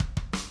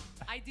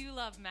I do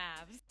love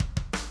Mavs.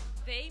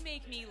 They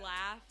make me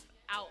laugh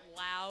out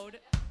loud.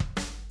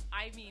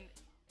 I mean,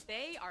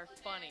 they are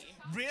funny.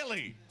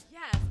 Really?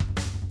 Yes.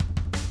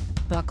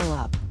 Buckle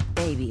up,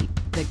 baby.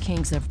 The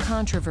kings of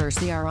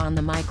controversy are on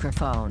the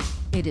microphone.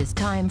 It is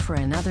time for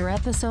another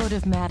episode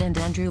of Matt and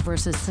Andrew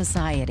versus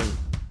Society.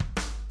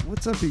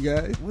 What's up, you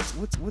guys?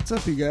 What's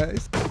up, you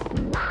guys?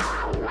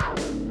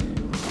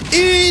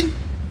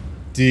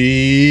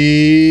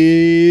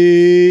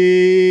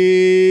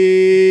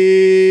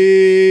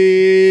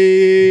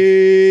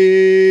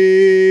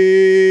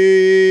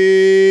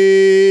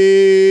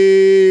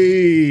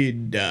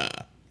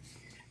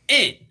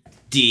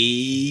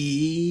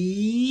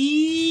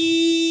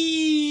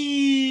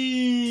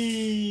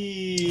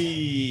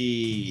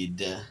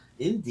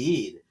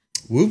 Indeed.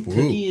 Whoop whoop.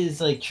 Cookie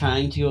is like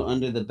trying to go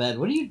under the bed.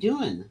 What are you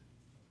doing?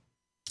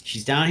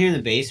 She's down here in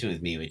the basement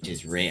with me, which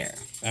is rare.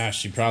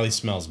 She probably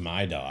smells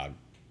my dog.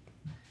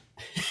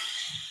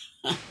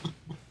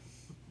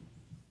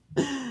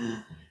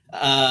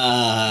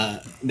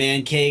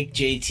 Man Cake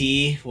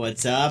JT,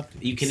 what's up?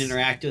 You can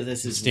interact with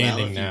us as well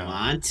if you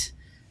want.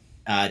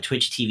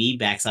 Twitch TV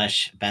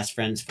 / Best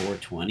Friends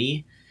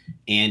 420.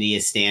 Andy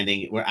is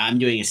standing where I'm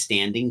doing a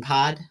standing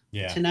pod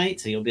tonight,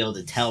 so you'll be able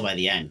to tell by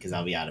the end because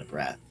I'll be out of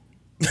breath.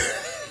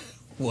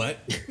 What?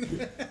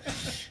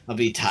 I'll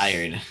be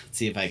tired. Let's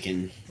see if I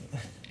can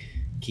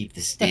keep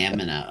the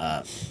stamina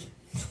up.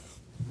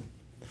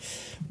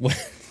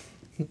 What?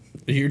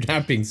 You're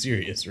not being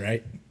serious,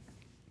 right?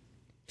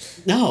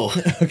 No.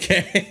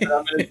 Okay. But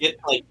I'm gonna get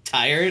like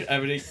tired. I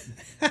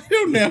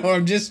don't know.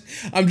 I'm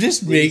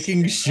just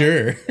making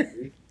sure.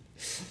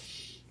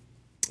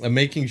 I'm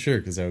making sure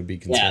because I would be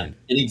concerned.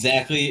 Yeah, and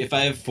exactly. If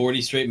I have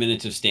 40 straight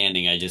minutes of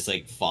standing, I just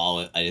like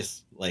fall. I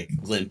just like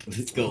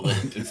go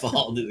limp and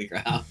fall to the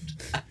ground.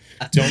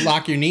 Don't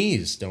lock your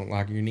knees. Don't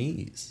lock your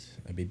knees.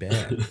 That'd be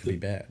bad. That'd be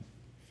bad.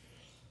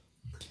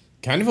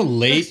 Kind of a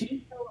late.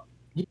 You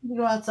need to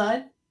go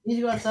outside. You need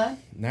to go outside.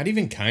 Not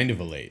even kind of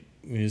a late.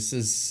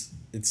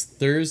 It's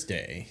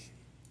Thursday.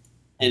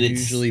 And it's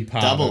usually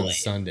pod double on late.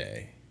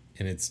 Sunday,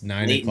 and it's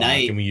 9 Late o'clock,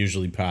 night. and we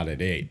usually pod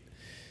at 8.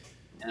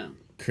 Yeah.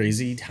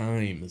 Crazy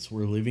times.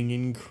 We're living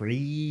in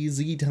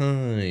crazy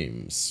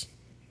times.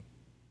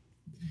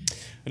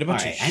 What about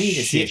All right, I need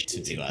to see if she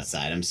needs to go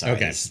outside. I'm sorry.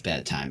 Okay. This is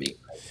bad timing.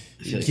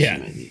 I feel like Yeah.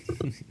 she might need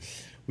to.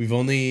 We've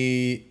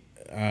only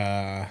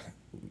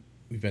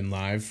we've been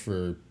live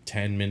for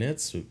 10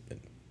 minutes. We've been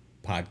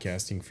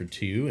podcasting for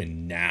 2,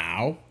 and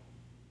now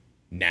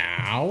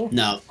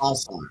No,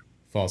 false alarm.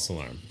 false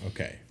alarm.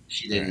 Okay.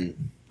 She didn't.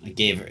 I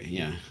gave her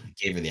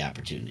the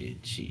opportunity.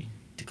 She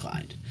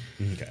declined.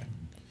 Okay.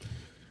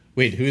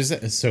 Wait, who is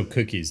that? So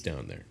Cookie's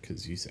down there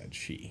because you said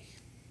she.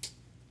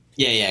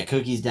 Yeah.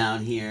 Cookie's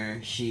down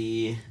here.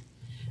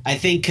 I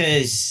think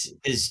because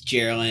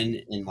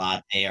Geraldine and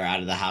Latte are out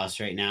of the house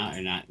right now,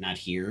 or not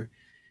here.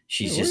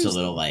 She's just a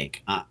little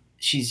like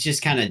she's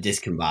just kind of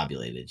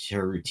discombobulated.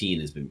 Her routine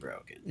has been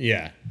broken.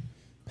 Yeah.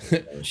 So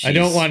I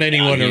don't she's want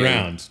anyone down here.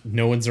 around.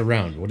 No one's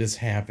around. What is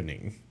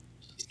happening?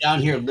 She's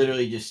down here,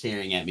 literally just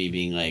staring at me,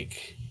 being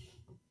like,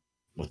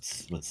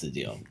 "What's the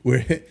deal?"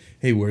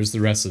 Where's the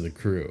rest of the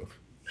crew?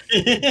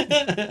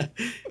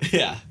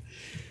 Yeah.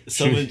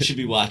 Someone should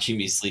be watching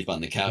me sleep on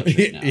the couch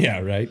right now. Yeah,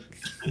 right.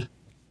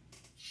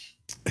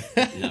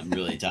 And I'm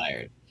really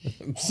tired.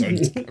 I'm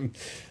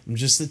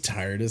just the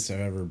tiredest I've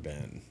ever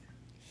been.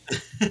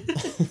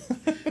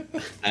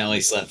 I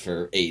only slept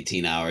for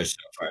 18 hours so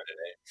far today.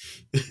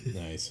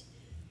 Nice.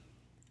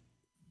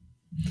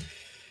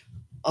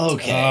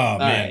 Okay. Oh All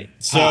man. right.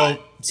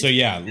 So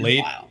yeah, Been a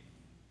late while.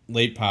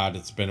 pod.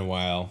 It's been a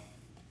while.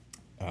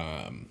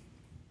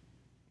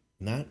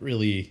 Not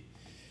really.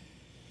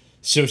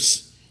 So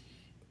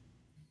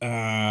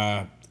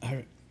I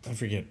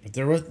forget, but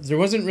there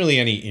wasn't really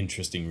any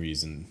interesting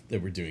reason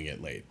that we're doing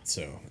it late.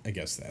 So I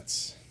guess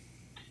that's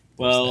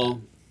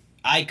Well,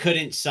 I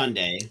couldn't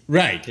Sunday.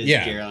 right. Because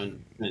Yeah.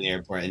 Geraldine was in the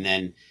airport, and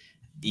then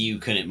you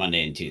couldn't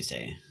Monday and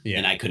Tuesday. Yeah.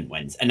 And I couldn't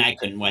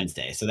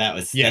Wednesday. So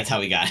that's how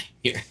we got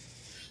here.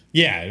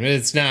 Yeah, I mean,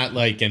 it's not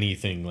like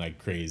anything like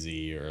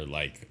crazy or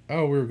like,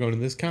 oh, we were going to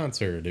this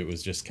concert. It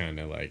was just kind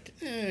of like,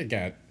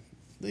 got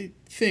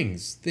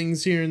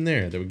things here and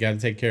there that we got to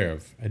take care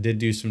of. I did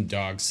do some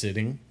dog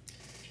sitting,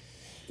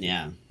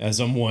 Yeah. as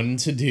I'm one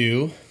to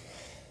do.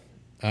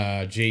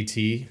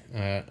 JT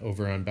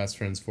over on Best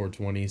Friends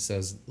 420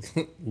 says,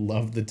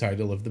 love the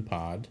title of the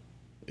pod,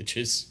 which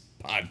is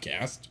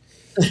podcast.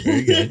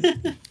 Very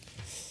good.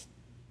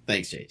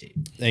 Thanks, JT.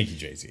 Thank you,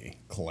 JT.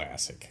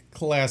 Classic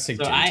So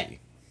JT.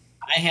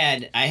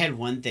 I had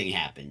one thing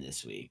happen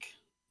this week.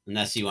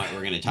 Unless we're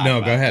going to talk No,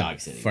 about go ahead. dog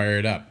sitting. Fire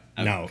it up.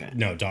 Okay.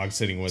 No, dog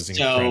sitting was So,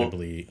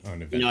 incredibly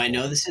uneventful. I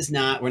know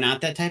we're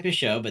not that type of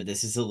show, but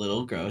this is a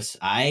little gross.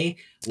 I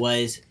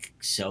was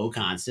so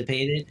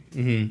constipated,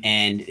 Mm-hmm.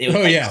 and it was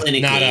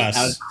clinically. not us.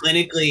 I was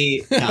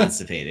clinically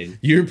constipated.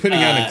 You're putting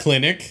on a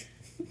clinic?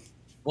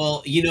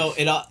 Well,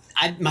 it all.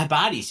 My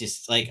body's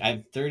just like,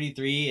 I'm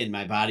 33, and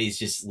my body's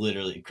just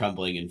literally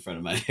crumbling in front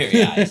of my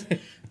very eyes.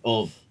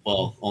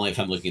 Well, only if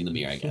I'm looking in the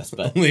mirror, I guess.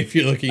 But only if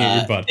you're looking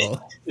at your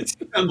butthole. It's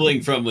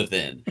trembling from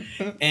within.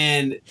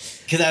 And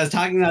because I was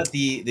talking about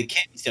the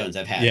kidney stones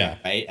I've had,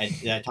 right?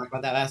 Did I talk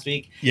about that last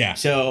week? Yeah.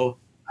 So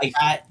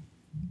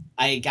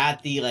I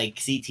got the like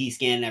CT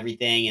scan and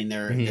everything, and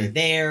they're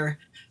there,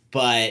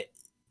 but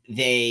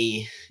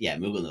Mughal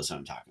knows what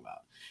I'm talking about.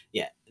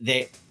 Yeah,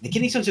 the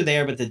kidney stones are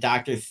there, but the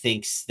doctor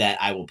thinks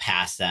that I will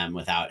pass them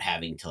without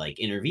having to like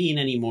intervene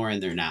anymore,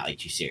 and they're not like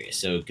too serious.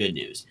 So good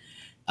news.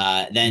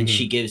 Then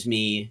she gives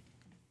me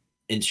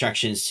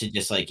instructions to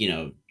just like,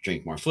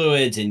 drink more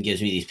fluids and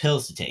gives me these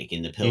pills to take.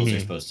 And the pills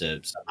are supposed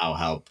to somehow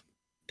help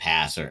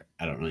pass, or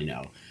I don't really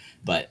know.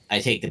 But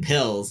I take the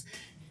pills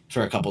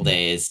for a couple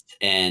days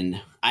and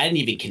I didn't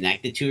even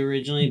connect the two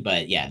originally.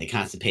 But yeah, the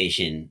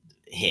constipation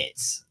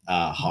hits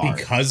hard.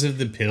 Because of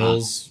the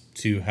pills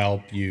to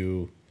help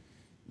you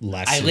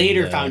lessen. I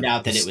later found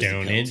out that it was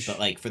the pills. But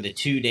like for the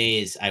 2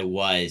 days I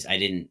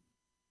didn't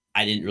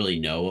really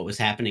know what was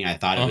happening. I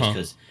thought it was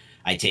because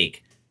I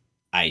take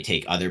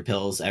other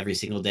pills every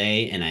single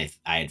day, and I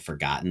had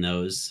forgotten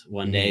those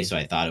one day, so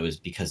I thought it was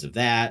because of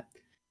that.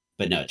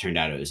 But no, it turned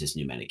out it was just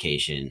new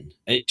medication.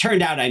 It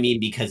turned out,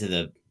 because of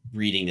the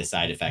reading the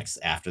side effects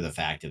after the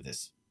fact of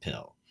this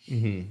pill,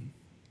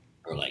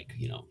 or like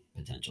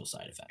potential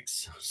side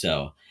effects.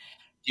 So,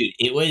 dude,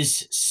 it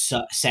was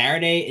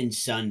Saturday and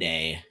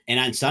Sunday, and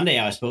on Sunday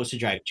I was supposed to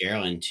drive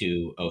Geraldine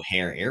to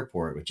O'Hare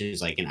Airport, which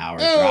is like an hour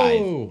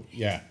drive.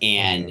 Yeah,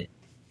 and.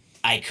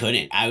 I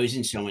couldn't. I was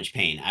in so much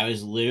pain. I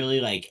was literally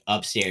like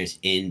upstairs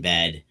in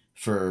bed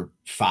for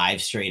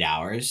 5 straight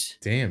hours.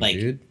 Damn, like,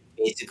 dude.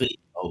 Basically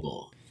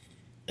immobile.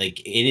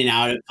 Like in and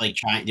out of like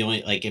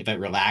doing like if I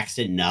relaxed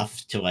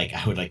enough to like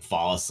I would like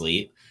fall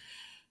asleep,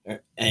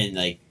 and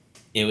like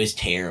it was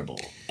terrible.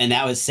 And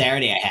that was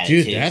Saturday. I had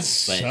dude, it too, that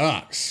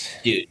sucks.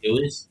 Dude, it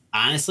was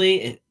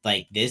honestly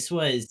like this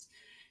was,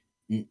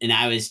 and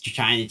I was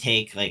trying to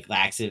take like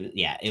laxative.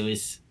 Yeah, it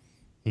was.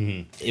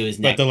 It was,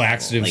 but the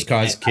laxatives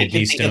cause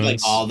kidney stones. Of, like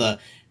all the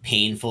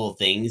painful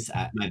things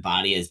my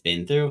body has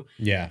been through.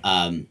 Yeah.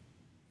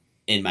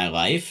 In my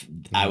life,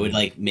 I would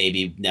like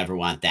maybe never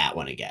want that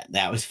one again.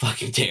 That was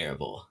fucking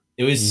terrible.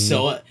 It was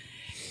so.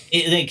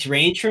 It like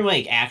ranged from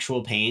like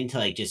actual pain to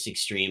like just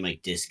extreme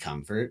like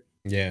discomfort.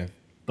 Yeah.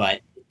 But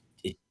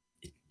it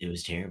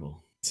was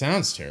terrible.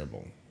 Sounds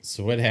terrible.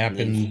 So what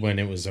happened when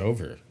it was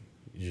over?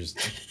 You just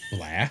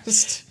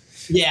blast?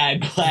 Yeah,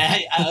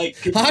 I like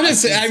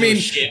honestly, I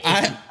mean,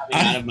 coming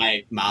out of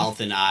my mouth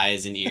and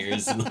eyes and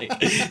ears, and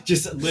like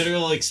just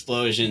literal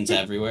explosions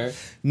everywhere.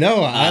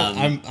 No,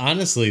 I'm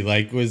honestly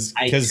like because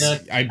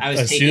I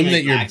assume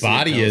that your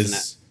body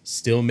is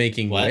still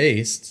making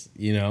waste.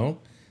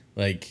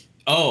 Like.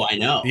 Oh, I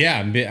know. Yeah,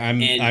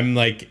 I'm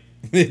like,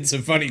 it's a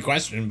funny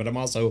question, but I'm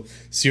also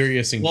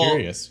serious and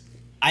curious.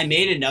 I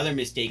made another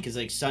mistake because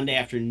like Sunday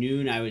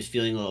afternoon I was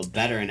feeling a little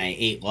better and I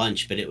ate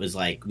lunch, but it was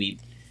like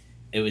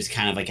it was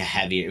kind of like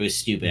it was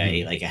stupid. I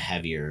ate like a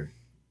heavier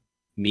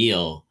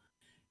meal.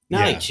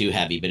 Not like too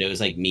heavy, but it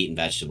was like meat and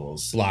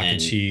vegetables. Block of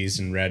cheese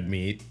and red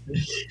meat.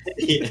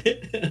 Yeah.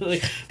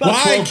 Like,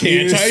 why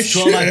can't I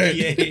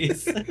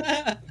shit?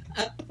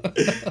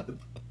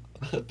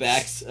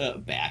 Backs. I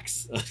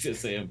was going to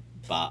say a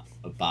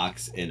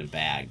box in a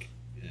bag.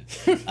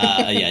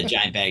 Yeah,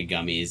 giant bag of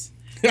gummies.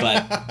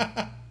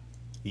 But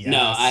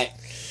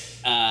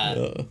yes.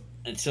 No,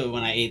 and so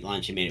when I ate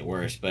lunch, it made it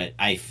worse. But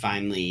I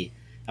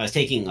was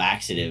taking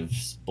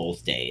laxatives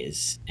both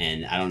days,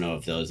 and I don't know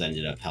if those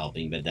ended up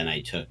helping, but then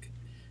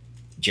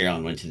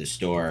Geraldine went to the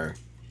store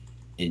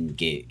and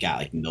got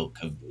like milk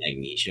of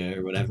magnesia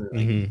or whatever.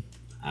 Like,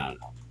 I don't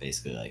know,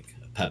 basically like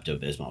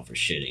Pepto-Bismol for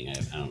shitting.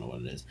 I don't know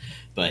what it is.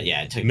 But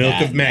yeah, it took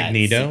milk of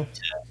magneto.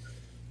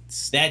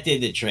 That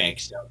did the trick.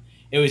 So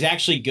it was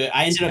actually good.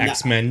 I ended up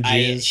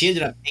she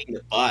ended up taking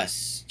the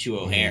bus to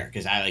O'Hare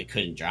because I like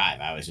couldn't drive.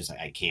 I was just like,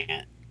 I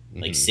can't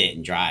like sit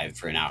and drive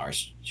for an hour,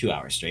 2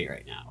 hours straight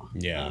right now.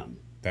 Yeah,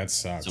 that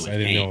sucks. So I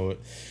didn't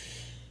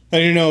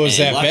know it was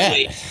that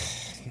bad.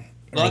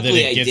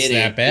 Luckily, I did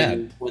it.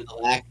 Bad. When the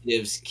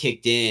laxatives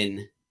kicked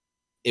in,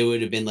 it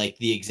would have been like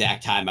the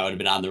exact time I would have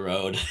been on the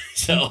road.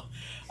 So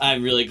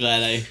I'm really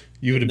glad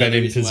you would have been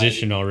in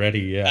position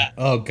already. Yeah.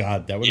 Oh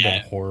God, that would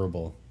have been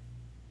horrible.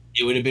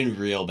 It would have been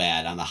real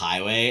bad on the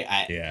highway.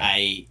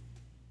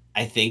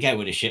 I think I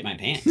would have shit my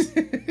pants.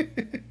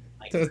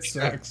 Like, that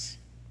sucks.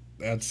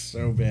 That's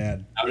so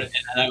bad. I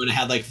would have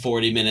had like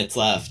 40 minutes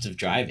left of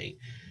driving.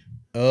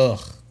 Ugh.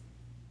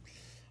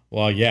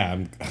 Well, yeah.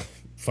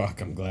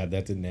 I'm glad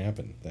that didn't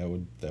happen. That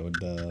would.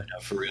 No,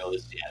 for real,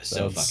 it's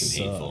so fucking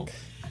painful.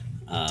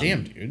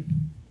 Damn, dude.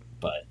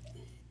 But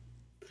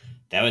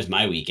that was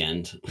my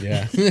weekend.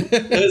 Yeah.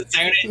 It was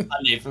Saturday and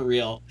Sunday for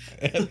real.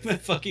 My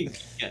fucking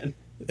weekend.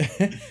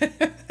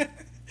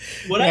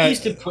 What I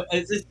used to put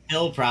is this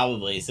pill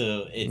probably,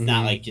 so it's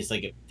not like just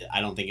like I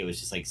don't think it was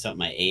just like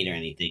something I ate or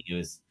anything. It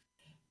was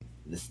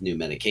this new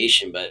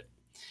medication, but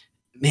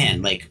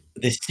man, like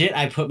the shit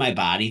I put my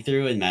body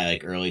through in my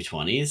like early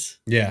 20s.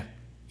 Yeah.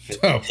 For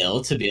the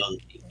pill to be able to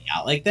take me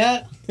out like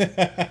that.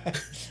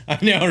 I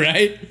know,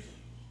 right?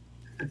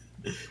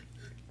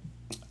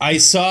 I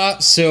saw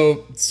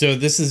so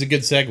this is a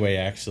good segue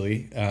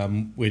actually,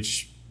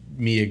 which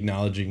me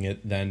acknowledging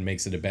it then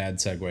makes it a bad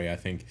segue, I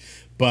think.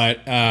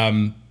 But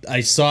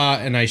I saw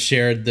and I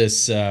shared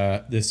this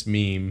this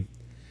meme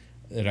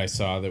that I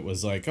saw that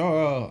was like,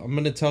 oh, I'm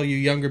gonna tell you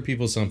younger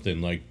people something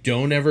like,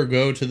 don't ever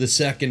go to the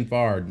second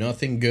bar,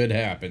 nothing good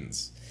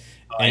happens.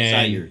 Oh, I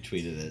saw your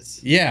tweet of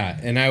this. Yeah,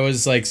 and I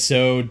was like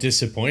so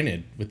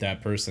disappointed with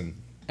that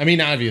person. I mean,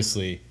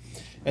 obviously,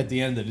 at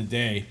the end of the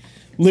day,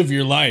 live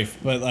your life,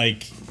 but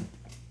like,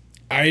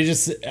 I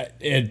just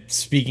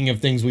speaking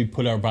of things we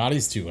put our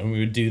bodies to, and we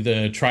would do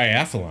the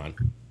triathlon,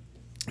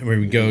 where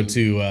we go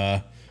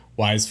to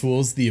Wise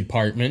Fools, the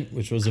apartment,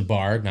 which was a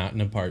bar, not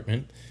an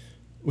apartment,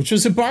 which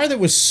was a bar that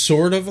was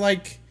sort of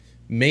like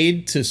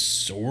made to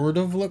sort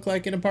of look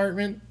like an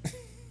apartment.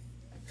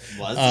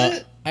 Was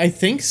it? I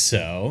think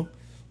so.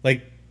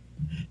 Like,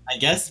 I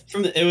guess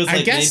it was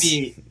like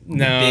maybe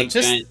no, big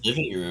just giant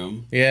living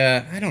room.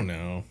 Yeah, I don't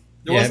know.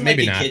 There wasn't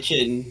maybe like a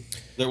kitchen.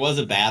 There was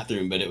a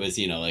bathroom, but it was,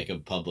 like a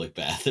public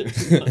bathroom.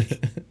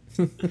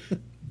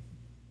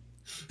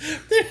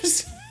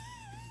 There's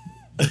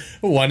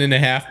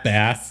 1.5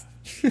 bath.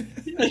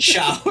 A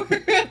shower.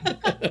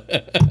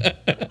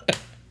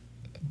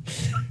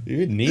 You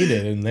would need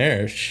it in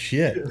there.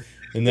 Shit.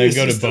 And then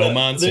go to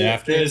Beaumont's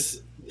after.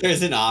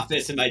 There's an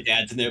office and my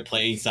dad's in there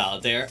playing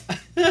solitaire.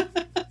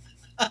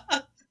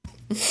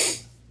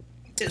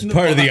 It's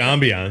part of the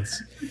ambiance.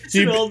 It's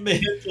an old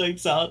man playing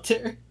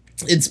solitaire.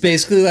 It's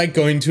basically like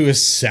going to a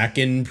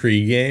second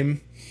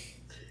pregame.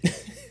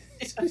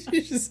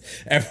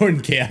 Everyone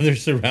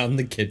gathers around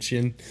the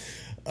kitchen.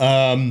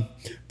 But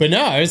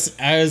no, I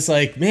was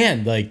like,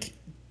 man, like,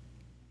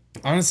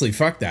 honestly,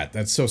 fuck that.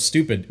 That's so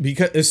stupid.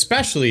 Because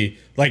especially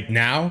like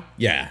now,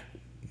 yeah,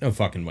 no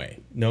fucking way.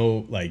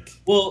 No, like,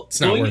 well,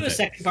 it's not going worth to a it.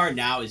 second bar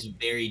now is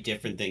very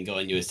different than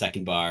going to a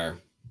second bar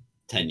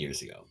 10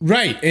 years ago.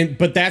 Right.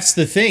 But that's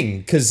the thing,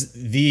 because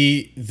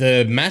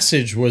the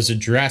message was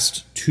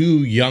addressed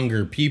to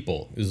younger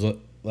people. It was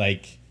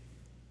like,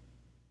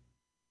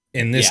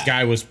 and this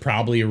guy was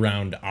probably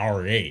around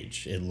our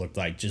age, it looked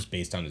like, just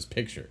based on his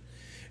picture.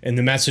 And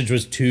the message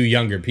was to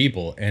younger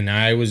people. And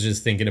I was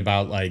just thinking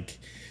about, like,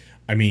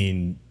 I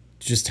mean,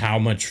 just how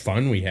much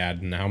fun we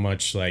had and how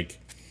much, like...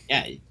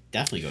 Yeah,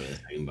 definitely go to the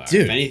second bar.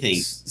 Dude, if anything,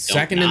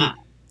 second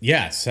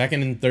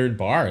and third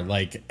bar.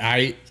 Like,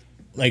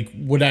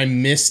 would I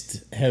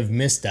have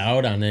missed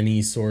out on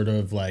any sort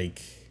of,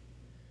 like...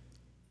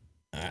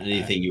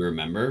 anything you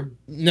remember?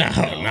 No,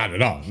 not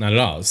at all. Not at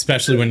all.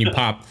 Especially when you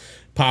pop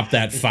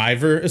that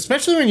 $5,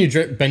 especially when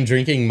you've been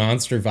drinking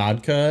Monster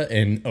vodka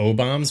and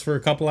O-bombs for a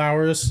couple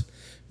hours.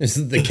 This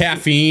is the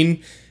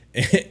caffeine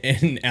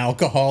and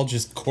alcohol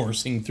just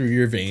coursing through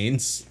your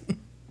veins.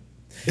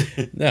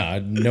 No,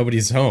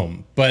 nobody's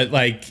home. But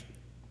like,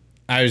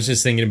 I was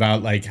just thinking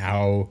about like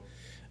how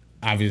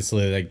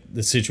obviously like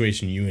the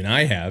situation you and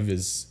I have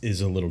is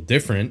a little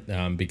different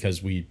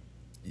because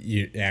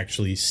you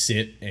actually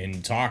sit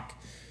and talk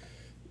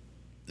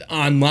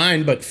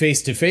online, but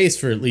face to face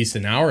for at least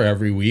an hour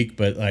every week.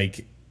 But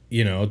like,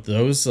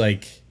 those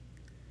like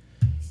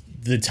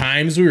the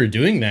times we were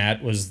doing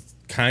that was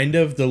kind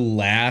of the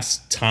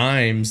last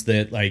times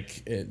that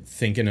like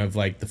thinking of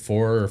like the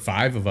 4 or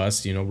 5 of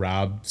us,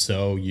 Rob,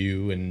 so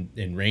you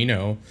and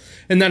Reno,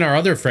 and then our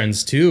other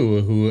friends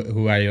too,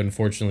 who I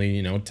unfortunately,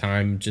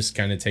 time just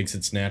kind of takes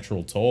its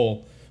natural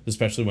toll,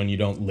 especially when you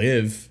don't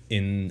live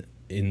in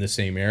the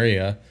same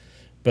area.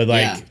 But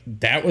like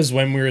that was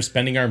when we were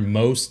spending our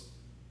most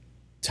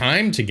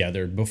time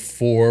together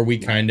before we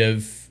kind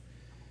of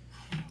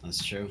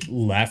that's true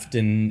left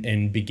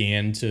and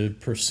began to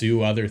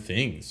pursue other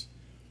things.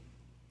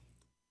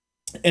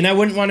 And I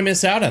wouldn't want to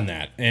miss out on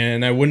that.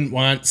 And I wouldn't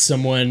want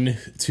someone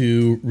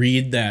to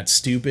read that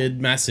stupid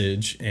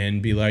message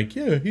and be like,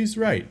 yeah, he's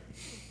right.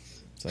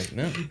 It's like,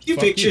 no. You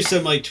picture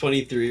some like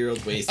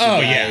 23-year-old wasted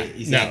guy. Yeah.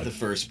 He's at the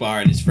first bar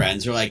and his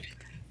friends are like,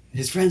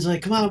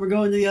 come on, we're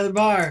going to the other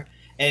bar.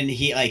 And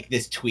he like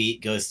this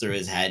tweet goes through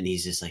his head and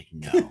he's just like,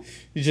 no.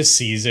 He just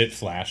sees it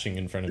flashing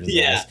in front of his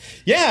eyes.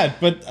 Yeah,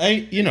 but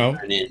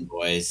Turn in,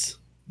 boys.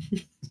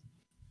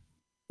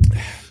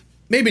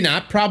 Maybe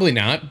not, probably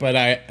not, but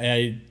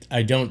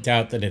I don't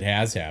doubt that it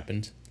has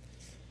happened.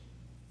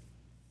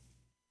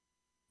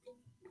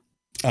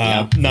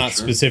 Not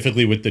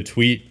specifically with the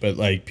tweet, but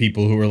like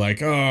people who were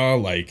like, oh,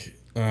 like,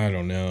 I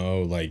don't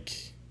know,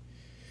 like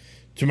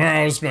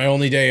tomorrow's my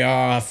only day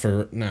off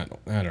or not.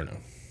 I don't know.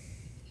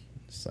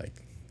 It's like,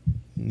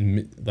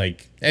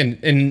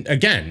 and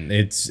again,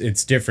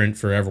 it's different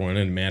for everyone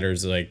and it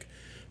matters like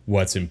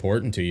what's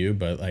important to you.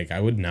 But like, I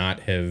would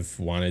not have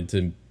wanted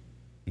to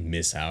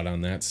miss out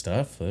on that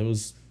stuff. It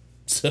was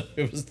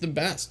the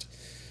best.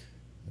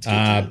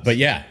 But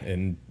yeah,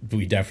 and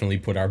we definitely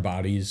put our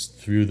bodies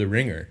through the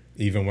ringer,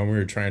 even when we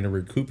were trying to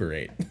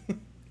recuperate.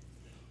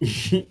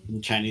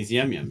 Chinese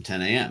yum yum,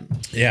 10 a.m.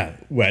 Yeah,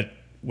 wet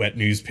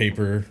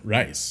newspaper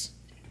rice.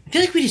 I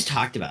feel like we just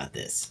talked about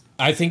this.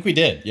 I think we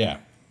did, yeah.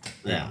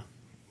 Yeah.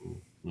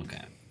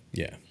 Okay.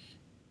 Yeah.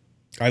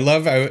 I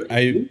love,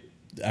 I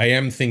I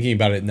am thinking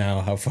about it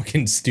now, how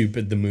fucking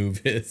stupid the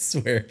move is,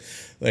 where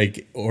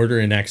like order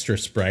an extra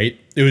Sprite.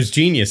 It was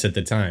genius at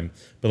the time,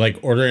 but like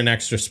order an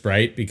extra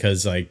Sprite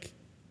because like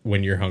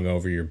when you're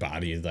hungover, your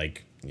body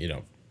like, you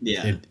know,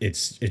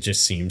 it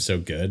just seems so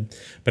good.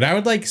 But I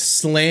would like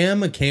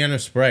slam a can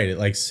of Sprite at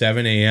like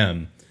 7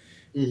 a.m.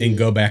 and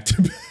go back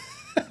to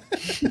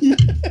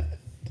bed.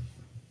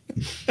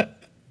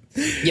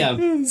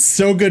 Yeah.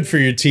 So good for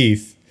your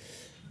teeth.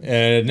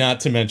 Not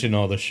to mention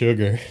all the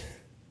sugar.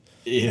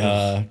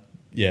 Yeah.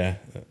 Yeah.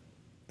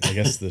 I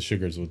guess the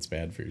sugar's what's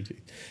bad for your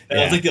teeth.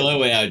 That's like the only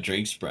way I would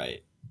drink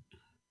Sprite.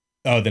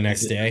 Oh, the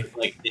next day?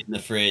 Like in the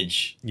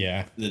fridge.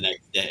 Yeah. The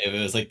next day.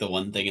 It was like the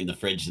one thing in the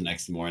fridge the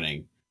next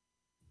morning.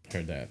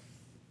 Heard that.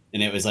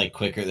 And it was like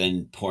quicker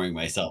than pouring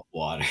myself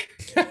water.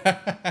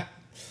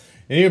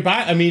 And your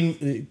body, I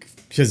mean,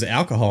 because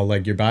alcohol,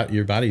 like your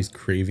body's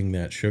craving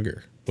that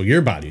sugar. Well,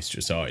 your body's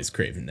just always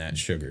craving that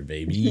sugar,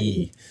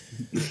 baby.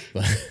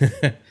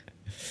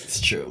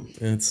 It's true.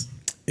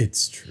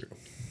 It's true.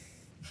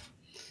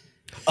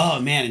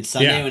 Oh man, and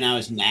Sunday when I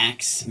was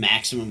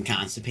maximum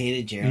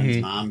constipated, Gerald's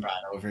mom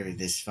brought over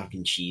this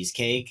fucking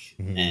cheesecake,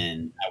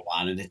 and I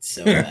wanted it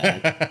so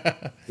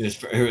bad.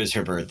 It was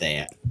her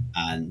birthday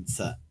on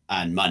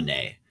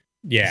Monday.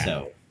 Yeah.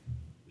 So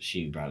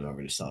she brought it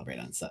over to celebrate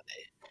on Sunday.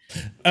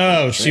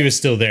 Oh, she was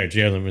still there.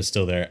 Geraldine was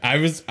still there.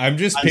 I'm just on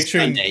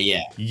picturing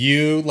Sunday,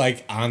 you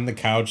like on the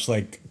couch,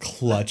 like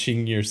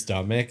clutching your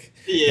stomach.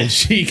 Yeah. And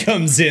she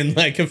comes in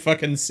like a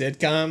fucking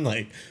sitcom,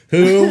 like,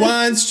 who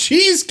wants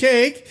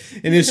cheesecake?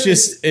 And it's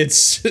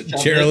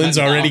Geraldine's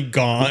already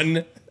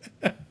gone.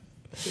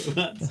 Who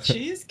wants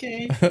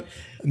cheesecake?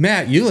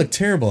 Matt, you look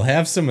terrible.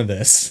 Have some of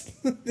this.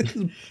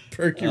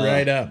 Perk you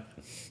right up.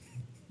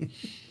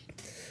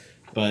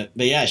 But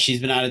yeah,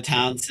 she's been out of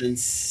town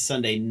since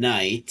Sunday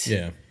night.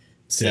 Yeah.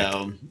 Sick.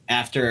 So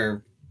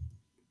after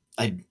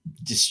I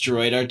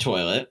destroyed our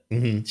toilet,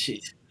 what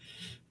did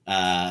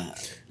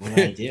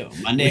I do?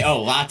 Monday,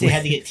 Latte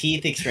had to get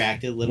teeth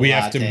extracted. We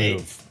have to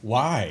move.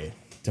 Why?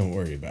 Don't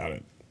worry about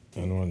it. I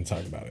don't want to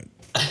talk about it.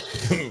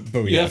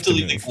 But we have to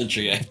leave the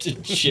country. I have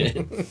to shit.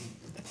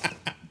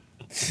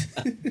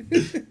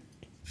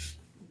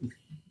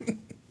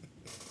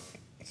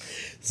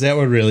 Is that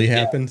what really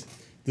happened?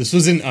 This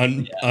was an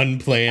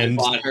unplanned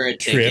I bought her a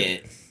trip.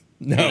 ticket.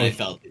 No. When I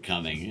felt it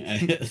coming.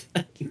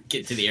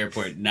 Get to the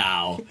airport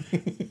now.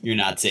 You're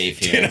not safe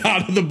here. Get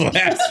out of the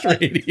blast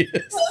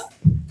radius.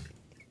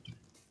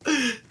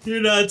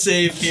 You're not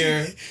safe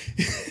here.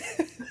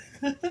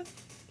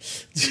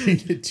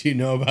 Do you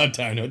know about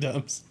dino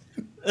dumps?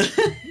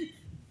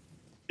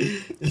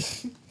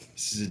 This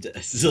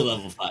is a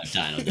level 5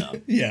 dino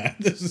dump. Yeah,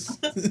 this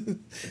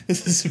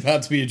is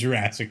about to be a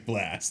Jurassic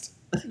blast.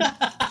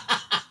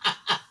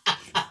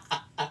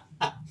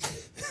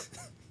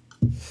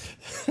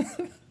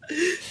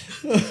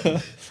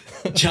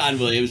 John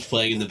Williams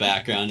playing in the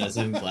background as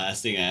I'm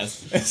blasting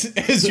ass.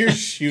 As you're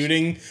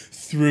shooting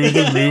through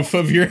the roof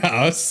of your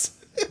house.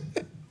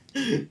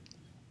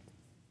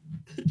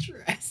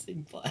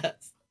 Jurassic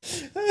blast.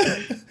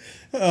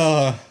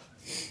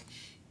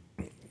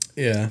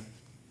 Yeah.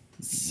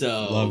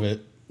 So love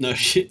it. No,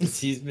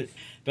 she's been.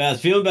 But I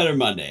was feeling better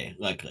Monday,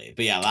 luckily.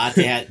 But yeah,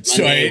 Latte had.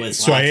 So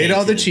I ate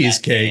all the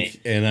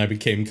cheesecake and I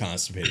became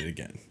constipated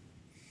again.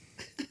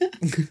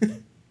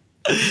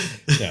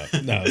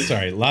 No,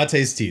 sorry.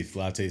 Latte's teeth.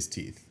 What's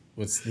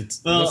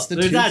the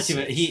there's not too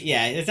much.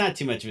 It's not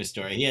too much of a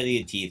story. He had to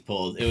get teeth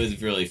pulled. It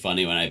was really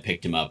funny when I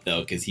picked him up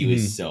though, because he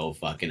was so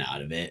fucking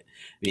out of it.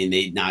 I mean,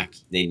 they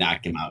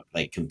knocked him out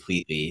like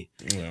completely,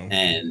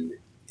 and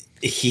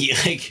he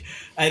like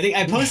I think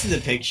I posted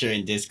the picture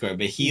in Discord,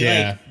 but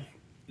like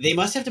they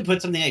must have to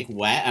put something like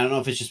wet. I don't know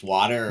if it's just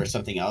water or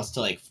something else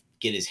to like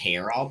get his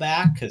hair all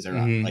back because they're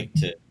not like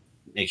to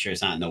make sure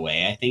it's not in the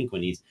way. I think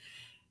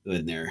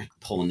when they're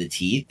pulling the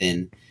teeth,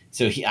 and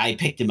so I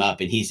picked him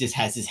up and he just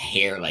has his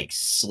hair like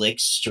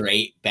slicked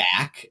straight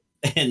back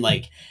and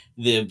like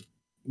the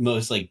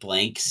most like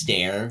blank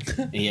stare.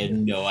 And he had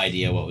no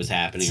idea what was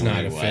happening. It's or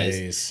not what a it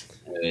face.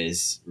 It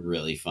was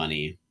really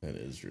funny. That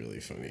is really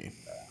funny.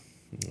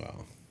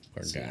 Wow,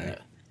 poor guy.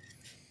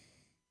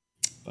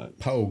 But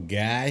poor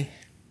guy.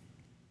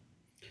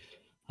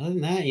 Other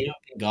than that, been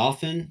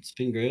golfing. It's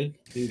been good.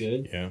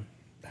 Yeah.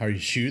 How are you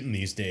shooting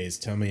these days?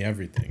 Tell me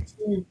everything.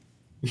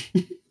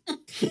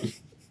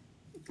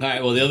 All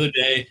right. Well, the other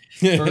day,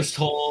 first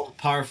hole,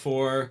 par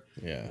 4.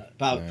 Yeah.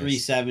 About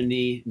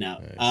 370. No.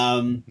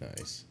 Nice.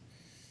 Nice.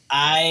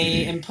 I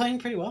am playing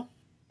pretty well.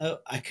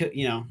 I could,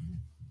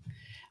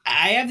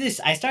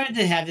 I started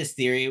to have this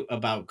theory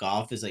about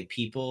golf is like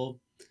people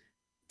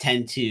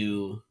tend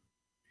to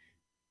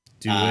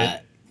do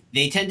it.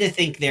 They tend to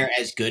think they're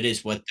as good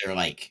as what they're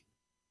like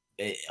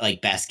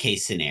best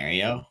case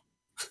scenario.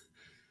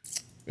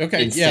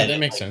 Okay. Yeah, that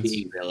makes sense.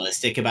 Being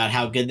realistic about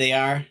how good they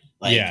are.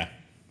 Like,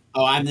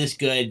 oh, I'm this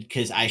good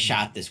because I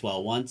shot this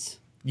well once.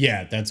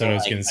 Yeah, that's what I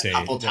was going to say. A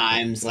couple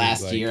times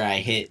last year, I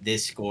hit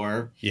this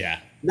score. Yeah.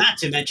 Not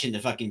to mention the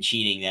fucking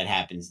cheating that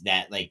happens.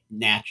 That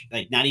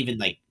not even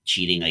like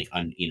cheating, like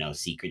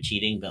secret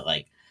cheating, but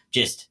like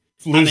just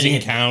losing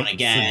count,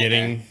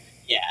 forgetting.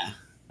 Yeah,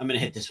 I'm gonna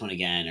hit this one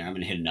again, or I'm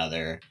gonna hit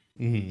another.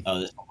 Mm-hmm. Oh,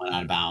 this one went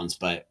out of bounds,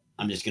 but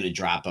I'm just gonna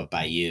drop up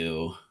by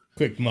you.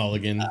 Quick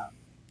mulligan.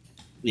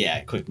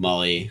 Yeah, quick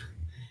mully.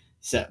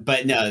 So,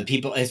 but no,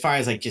 people, as far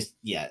as like just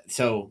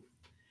so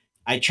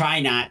I try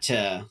not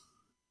to.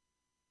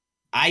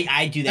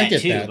 I do that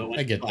too, that. but when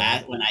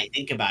when I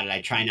think about it,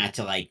 I try not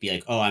to like be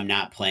like, oh, I'm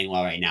not playing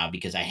well right now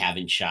because I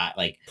haven't shot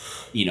like,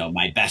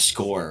 my best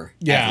score.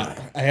 Yeah,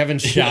 ever. I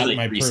haven't shot like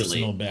my recently.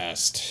 personal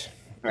best.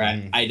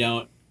 Right, I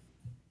don't.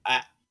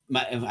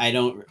 I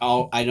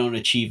don't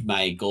achieve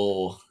my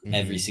goal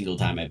every single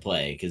time I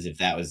play, because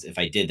if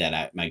I did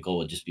that, my goal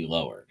would just be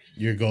lower.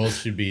 Your goal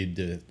should be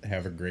to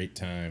have a great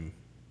time.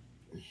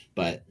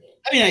 But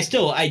I mean, I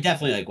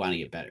definitely like want to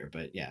get better.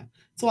 But yeah,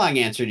 it's a long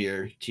answer to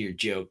your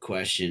joke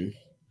question.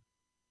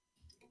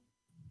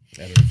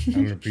 I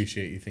don't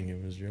appreciate you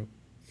thinking it was a joke.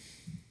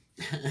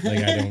 Like,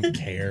 I don't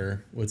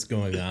care what's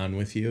going on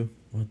with you.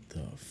 What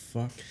the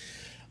fuck?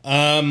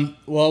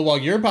 Well, while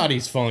your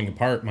body's falling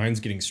apart, mine's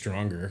getting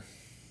stronger.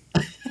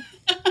 I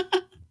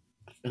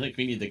feel like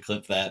we need to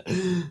clip that.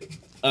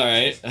 All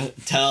right,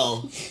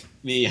 tell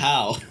me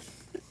how.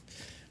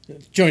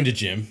 Joined a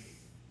gym.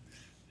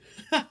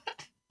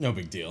 No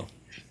big deal.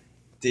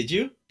 Did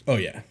you? Oh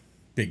yeah,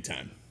 big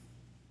time.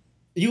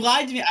 You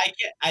lied to me.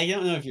 I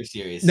don't know if you're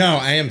serious. No,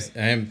 I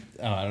am.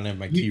 Oh, I don't have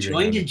my key. You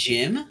joined a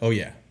gym? Oh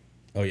yeah.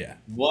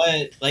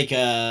 What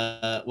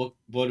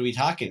what are we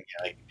talking here?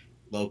 Like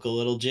local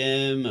little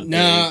gym?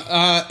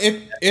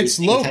 It's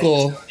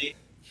local.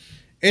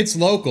 It's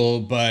local,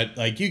 but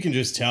like you can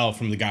just tell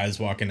from the guys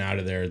walking out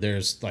of there,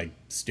 there's like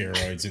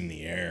steroids in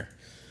the air.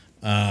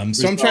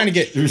 So I'm trying to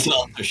get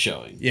results are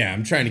showing. Yeah,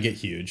 I'm trying to get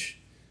huge.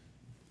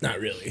 Not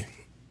really.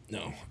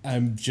 No, I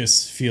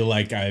just feel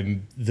like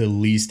I'm the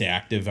least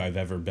active I've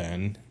ever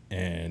been,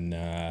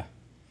 and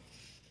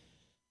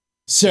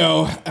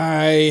so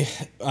my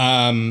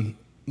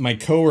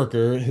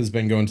coworker has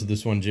been going to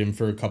this one gym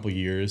for a couple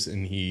years,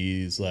 and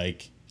he's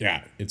like,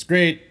 "Yeah, it's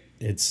great.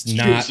 It's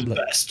not the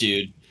best,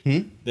 dude.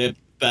 The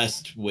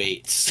best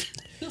weights."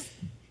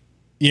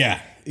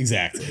 Yeah,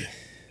 exactly.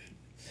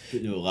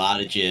 Been to a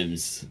lot of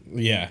gyms.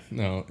 Yeah,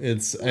 no,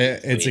 it's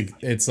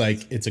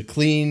a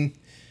clean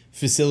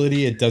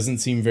facility. It doesn't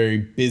seem very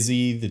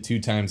busy the 2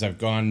 times I've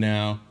gone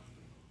now.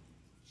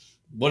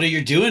 What are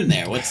you doing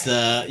there? What's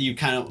you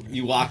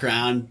walk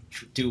around,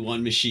 do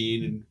one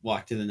machine and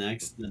walk to the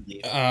next, and then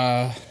leave?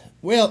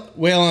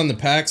 Whale on the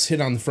pecs,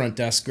 hit on the front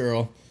desk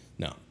girl.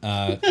 No,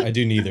 I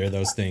do neither of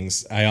those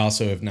things. I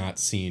also have not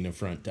seen a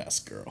front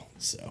desk girl,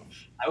 so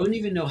I wouldn't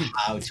even know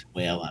how to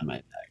wail on my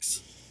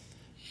pecs.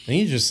 I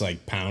think you just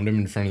like pound him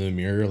in front of the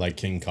mirror like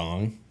King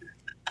Kong.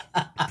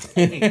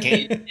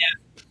 Okay,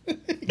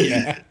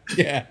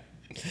 yeah.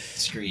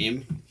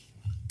 Scream.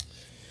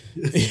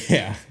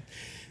 Yeah.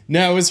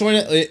 No, it was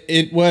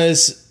it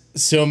was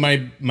so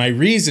my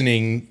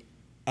reasoning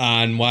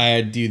on why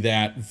I do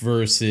that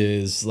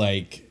versus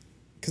like,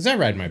 because I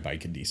ride my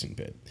bike a decent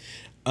bit,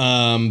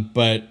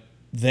 but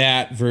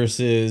that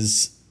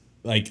versus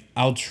like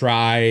I'll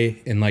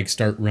try and like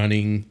start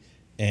running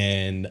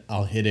and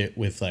I'll hit it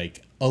with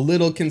like a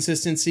little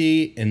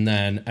consistency and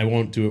then I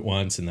won't do it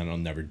once and then I'll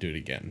never do it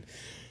again.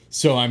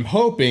 So I'm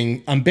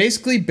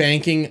basically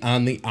banking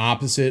on the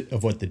opposite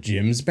of what the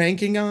gym's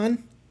banking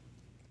on.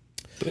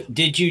 But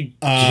did you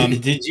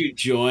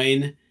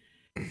join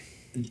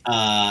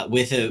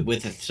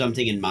with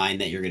something in mind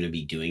that you're going to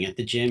be doing at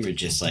the gym, or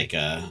just like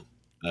a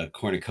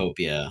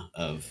cornucopia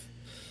of?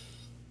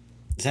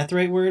 Is that the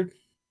right word?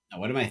 No,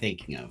 what am I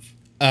thinking of?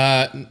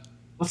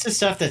 What's the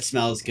stuff that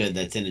smells good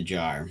that's in a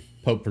jar?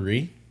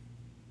 Potpourri.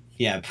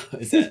 Yeah,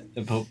 is that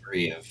the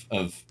potpourri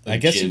of I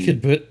guess you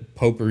could put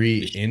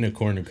potpourri in a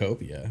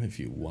cornucopia if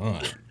you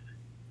want.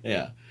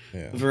 Yeah.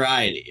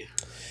 Variety.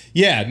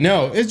 Yeah,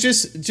 no, it's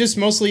just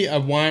mostly the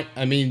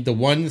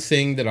one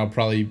thing that I'll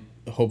probably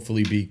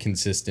hopefully be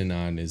consistent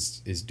on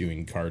is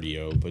doing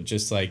cardio, but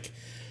just like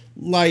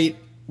light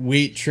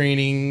weight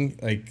training,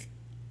 like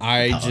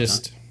I'm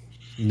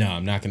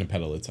not going to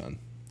pedal a ton.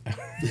 I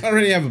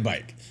already have a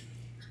bike.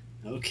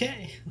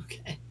 Okay.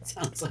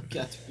 Sounds like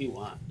that's what you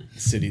want.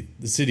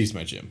 The city's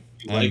my gym.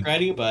 You like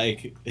riding a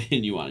bike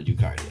and you want to do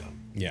cardio.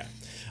 Yeah.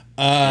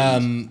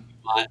 You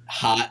want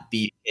hot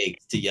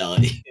beefcakes to yell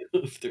at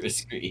you through a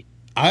screen.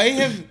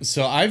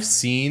 I've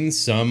seen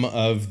some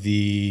of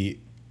the,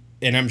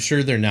 and I'm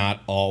sure they're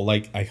not all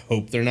like, I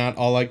hope they're not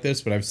all like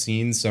this, but I've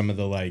seen some of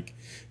the like,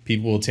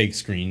 people will take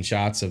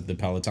screenshots of the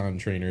Peloton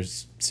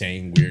trainers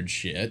saying weird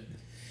shit.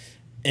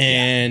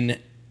 And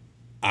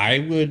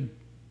that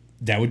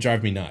would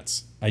drive me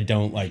nuts. I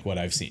don't like what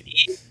I've seen.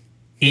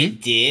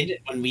 It did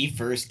when we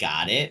first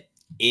got it.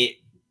 It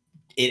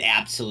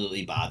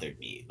absolutely bothered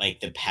me, like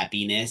the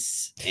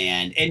peppiness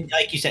and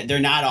like you said, they're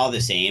not all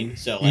the same.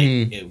 So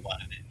like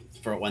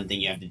for one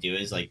thing you have to do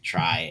is like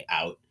try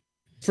out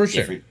for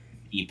different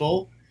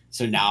people.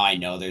 So now I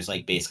know there's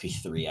like basically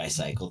 3 I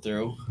cycle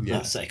through.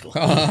 Yeah. Cycle.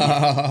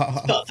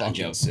 Fucking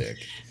joke. Sick.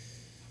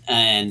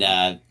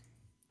 And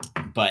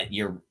but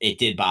it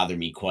did bother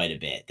me quite a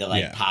bit. The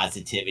like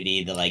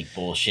positivity, the like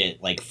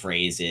bullshit like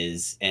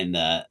phrases, and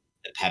the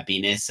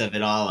peppiness of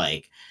it all,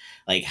 like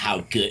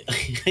how good,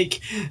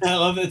 like I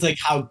love it. It's like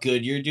how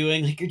good you're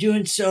doing. Like you're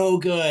doing so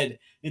good.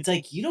 It's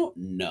like you don't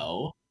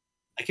know.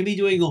 I could be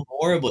doing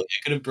horribly. I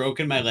could have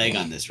broken my leg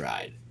on this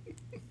ride.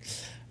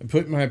 I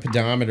put my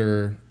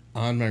pedometer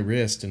on my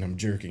wrist and I'm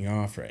jerking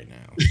off right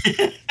now.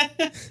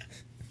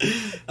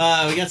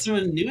 We got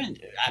someone new,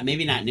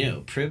 maybe not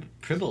new.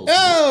 Pribbles.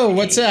 Oh,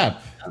 what's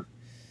up?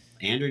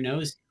 Andrew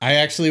knows. I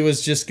actually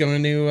was just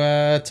going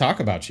to talk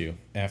about you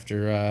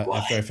after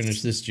I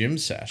finish this gym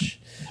sesh.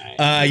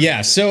 Right.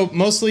 Yeah, so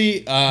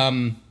mostly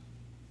I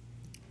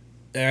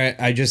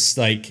just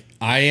like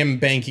I am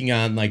banking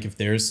on like if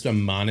there's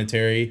some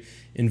monetary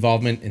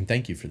involvement, and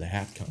thank you for the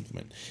hat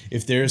compliment.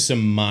 If there's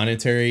some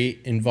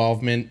monetary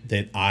involvement,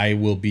 that I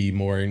will be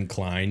more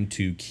inclined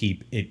to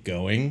keep it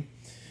going.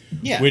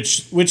 Yeah.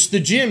 Which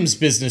the gym's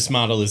business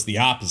model is the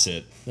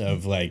opposite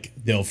of like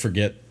they'll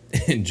forget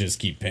and just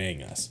keep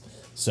paying us.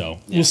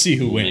 So we'll see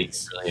who wins.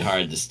 It's really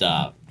hard to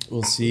stop.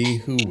 We'll see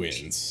who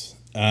wins.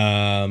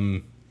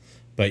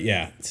 But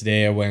yeah,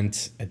 today I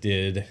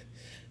did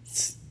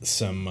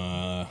some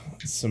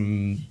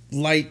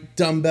light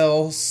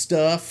dumbbell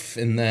stuff,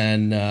 and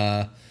then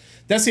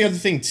that's the other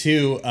thing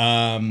too.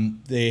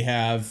 They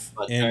have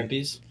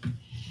therapies.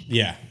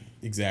 Yeah,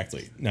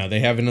 exactly. Now they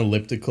have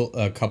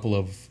a couple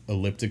of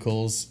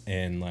ellipticals,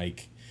 and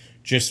like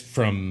just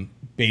from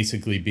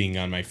basically being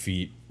on my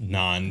feet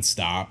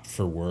nonstop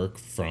for work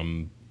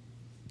from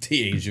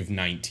the age of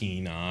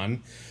 19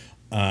 on,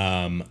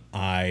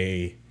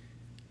 I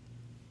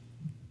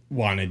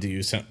want to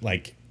do something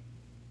like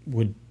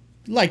would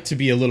like to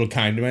be a little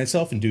kind to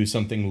myself and do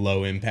something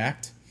low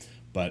impact,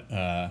 but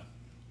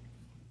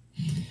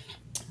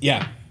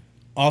yeah.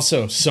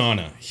 Also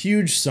sauna,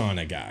 huge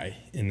sauna guy,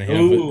 and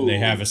they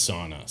have a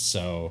sauna.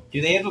 So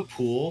do they have a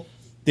pool?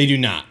 They do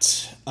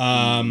not.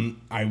 I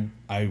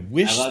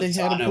wish they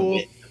had a pool.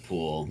 With the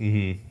pool.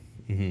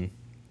 Mm-hmm. Mm-hmm.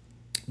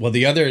 Well,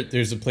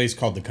 there's a place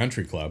called the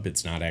Country Club.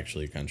 It's not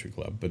actually a country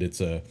club, but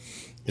it's a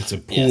pool.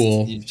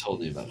 Yes, you've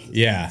told me about this.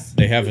 Yeah,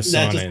 they have a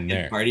sauna in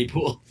there. Party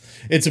pool.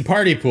 It's a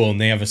party pool, and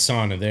they have a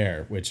sauna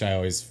there, which I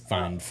always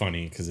find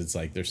funny because it's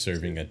like they're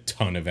serving a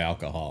ton of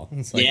alcohol.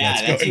 It's like,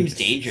 seems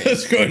dangerous.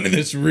 Let's go into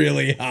this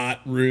really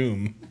hot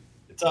room.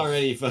 It's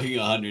already fucking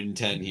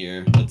 110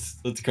 here.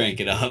 Let's crank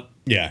it up.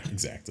 Yeah,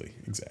 exactly.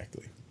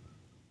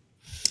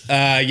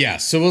 Yeah,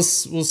 so we'll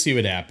see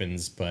what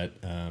happens, but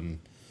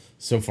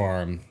so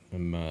far I'm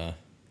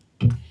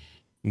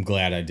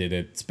glad I did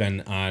it. It's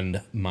been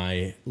on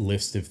my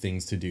list of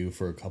things to do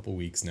for a couple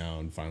weeks now,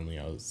 and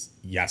finally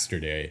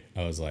yesterday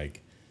I was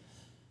like,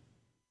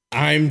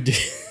 had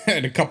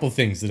a couple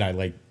things that I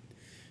like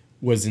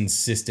was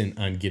insistent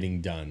on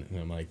getting done, and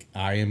I'm like,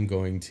 I am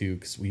going to,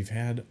 because we've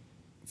had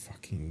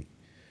fucking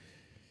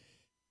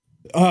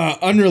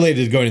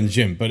unrelated to going to the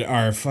gym, but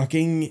our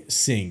fucking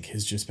sink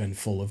has just been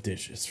full of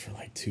dishes for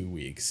like 2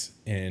 weeks,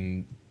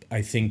 and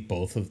I think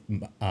both of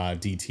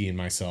DT and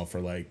myself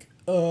are like,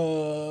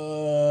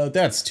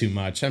 that's too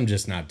much. I'm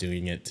just not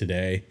doing it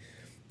today.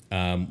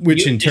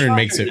 Which in turn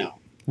makes it. No.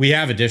 We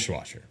have a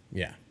dishwasher.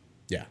 Yeah.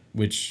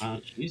 Which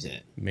use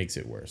it. Makes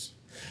it worse.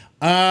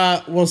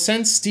 Well,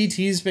 since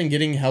DT's been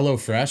getting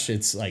HelloFresh,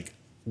 it's like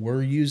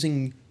we're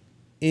using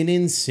an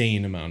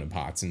insane amount of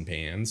pots and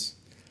pans,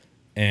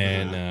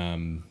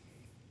 and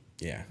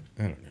yeah,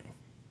 I don't know.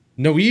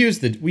 No, we use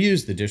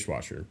the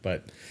dishwasher,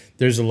 but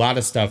there's a lot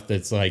of stuff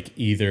that's like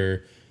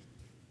either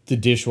the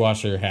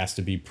dishwasher has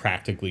to be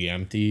practically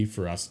empty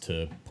for us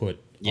to put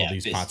all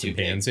these pots and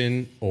pans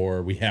in,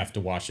 or we have to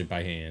wash it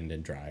by hand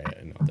and dry it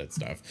and all that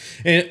stuff.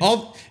 And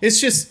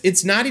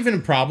it's not even a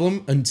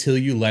problem until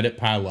you let it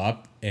pile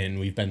up, and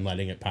we've been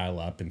letting it pile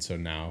up, and so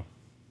now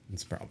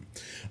it's a problem.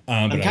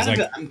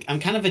 I'm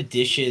kind of a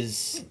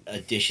dishes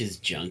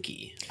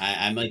junkie.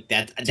 I'm like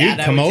that. Dude,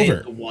 that come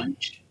over.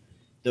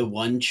 The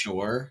one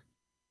chore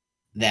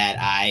that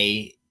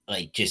I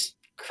like just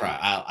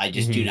I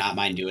just do not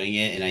mind doing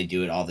it, and I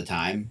do it all the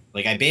time.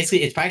 Like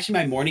it's actually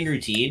my morning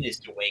routine is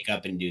to wake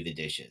up and do the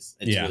dishes.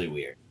 It's really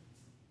weird.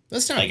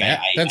 That's not like bad.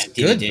 That's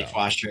empty good. The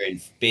dishwasher though.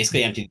 And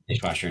basically empty the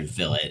dishwasher and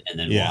fill it, and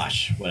then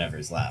wash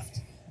whatever's left.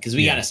 Because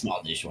we got a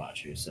small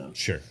dishwasher, so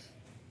sure.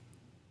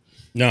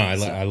 No,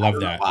 I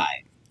love that.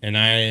 Why? And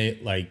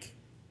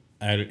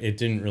it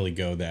didn't really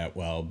go that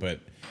well, but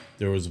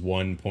there was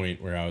one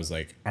point where I was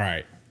like, all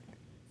right.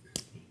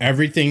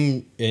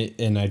 Everything,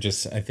 and I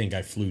think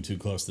I flew too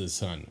close to the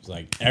sun. It's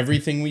like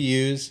everything we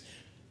use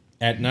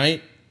at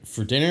night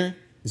for dinner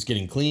is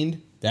getting cleaned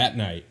that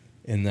night,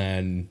 and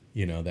then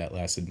that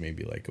lasted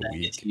maybe like a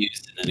week. It's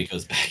used and then it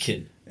goes back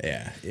in.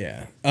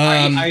 Yeah.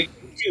 Are you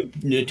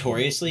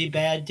notoriously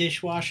bad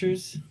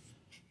dishwashers?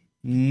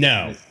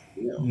 No.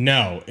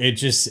 It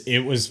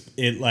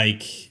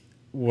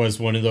was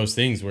one of those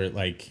things where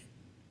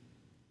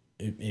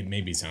it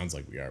maybe sounds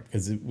like we are,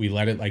 because we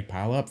let it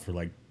pile up for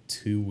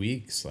 2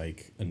 weeks,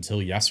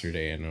 until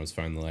yesterday, and I was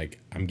finally like,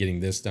 I'm getting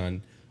this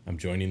done. I'm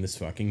joining this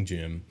fucking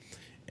gym,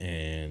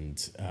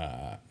 and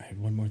I had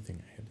one more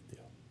thing I had to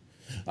do.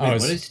 What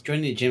does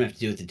joining the gym have to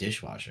do with the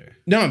dishwasher?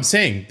 No, I'm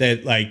saying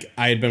that like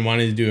I had been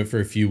wanting to do it for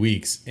a few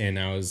weeks, and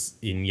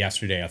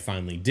yesterday I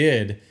finally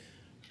did.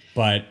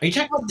 But are you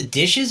talking about the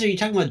dishes, or are you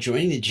talking about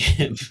joining the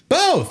gym?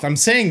 Both. I'm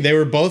saying they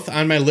were both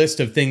on my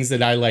list of things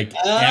that I like.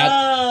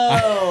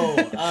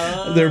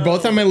 They're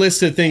both on my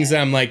list of things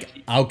that I'm like,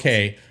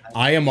 okay,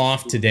 I am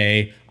off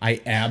today.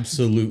 I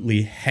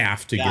absolutely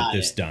have to get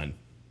this done.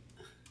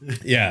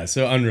 Yeah,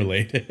 so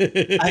unrelated.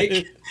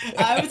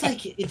 I was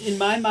like, in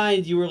my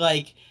mind, you were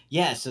like,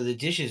 yeah, so the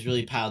dishes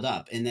really piled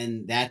up. And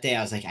then that day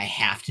I was like, I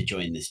have to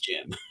join this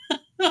gym. I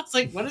was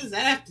like, what does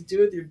that have to do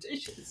with your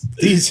dishes?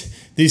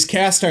 These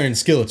cast iron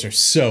skillets are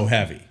so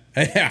heavy.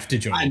 I have to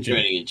join. I'm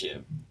joining a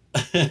gym.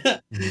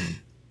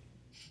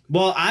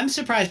 Well, I'm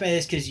surprised by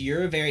this because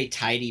you're a very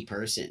tidy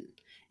person.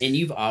 And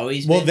you've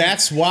always been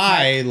that's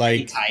why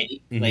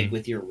tidy, like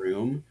with your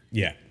room.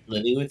 Yeah.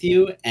 Living with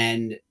you.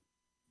 And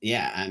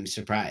yeah, I'm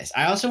surprised.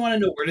 I also want to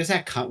know, where does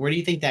that come? Where do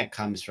you think that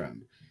comes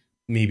from?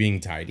 Me being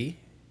tidy?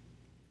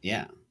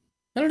 Yeah.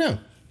 I don't know.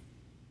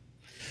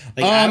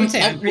 Like I would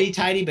say I'm pretty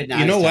tidy, but not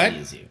you know as what? tidy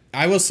as you.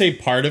 I will say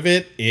part of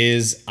it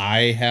is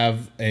I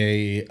have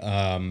a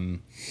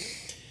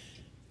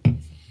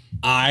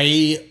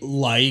I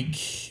like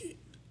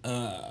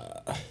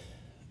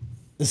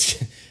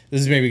this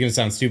is maybe gonna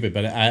sound stupid,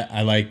 but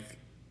I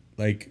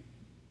like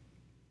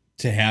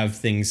to have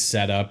things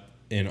set up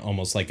in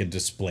almost like a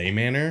display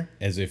manner,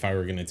 as if I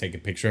were going to take a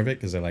picture of it,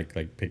 because I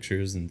like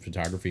pictures and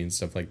photography and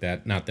stuff like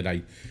that. Not that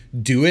I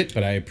do it,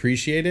 but I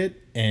appreciate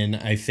it. And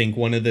I think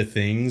one of the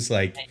things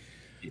like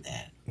do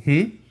that.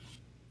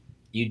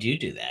 You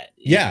do that.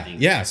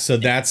 Yeah. So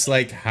that's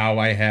like how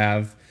I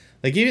have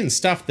like even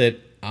stuff that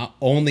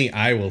only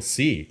I will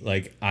see.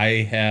 Like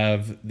I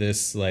have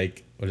this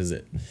like, what is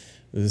it?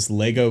 This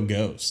Lego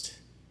Ghost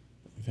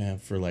I've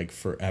had for like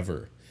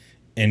forever.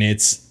 And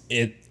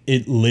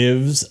it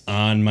lives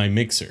on my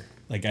mixer.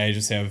 Like I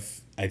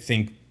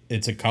think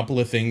it's a couple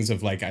of things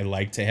of like, I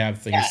like to have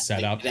things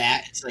set up.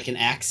 It's like an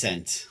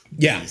accent.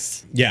 Yeah.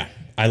 Yeah.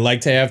 I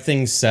like to have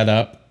things set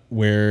up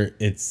where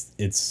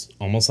it's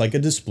almost like a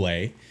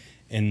display.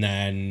 And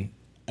then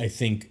I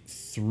think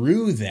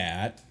through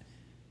that,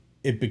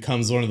 it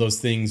becomes one of those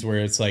things where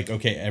it's like,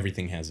 okay,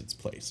 everything has its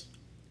place.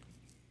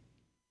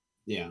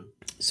 Yeah.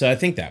 So I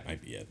think that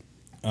might be it.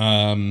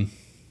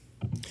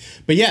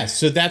 But yeah,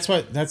 so that's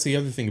the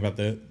other thing about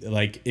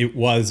it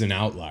was an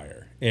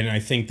outlier. And I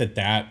think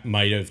that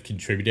might have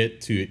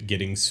contributed to it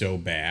getting so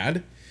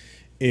bad,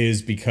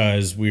 is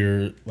because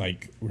we're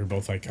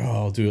both like, oh,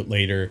 I'll do it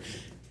later,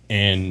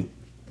 and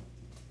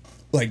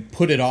like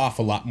put it off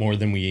a lot more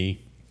than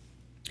we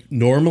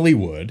normally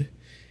would.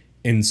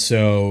 And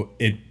so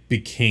it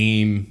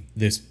became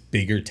this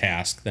bigger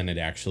task than it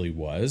actually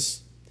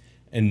was.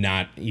 And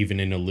not even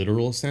in a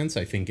literal sense.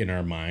 I think in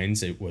our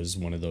minds, it was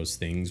one of those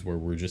things where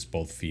we're just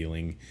both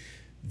feeling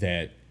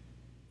that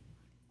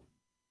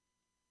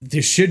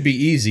this should be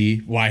easy.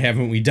 Why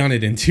haven't we done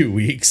it in 2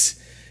 weeks?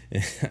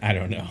 I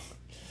don't know.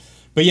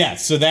 But yeah,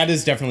 so that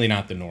is definitely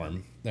not the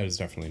norm.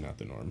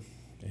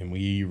 And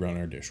we run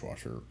our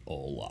dishwasher a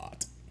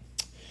lot.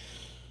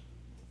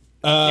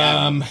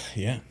 Yeah.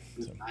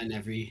 Mine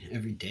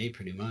every day,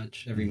 pretty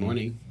much. Every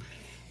morning.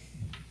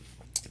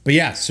 But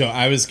yeah, so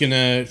I was going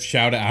to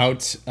shout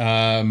out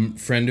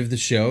friend of the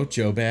show,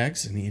 Joe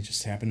Bags, and he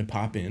just happened to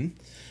pop in.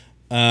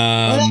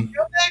 Joe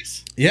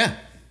Bags? Yeah.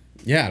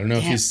 Yeah, I don't know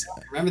if he's...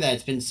 I remember that.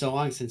 It's been so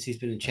long since he's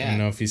been in chat. I don't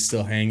know if he's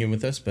still hanging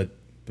with us, but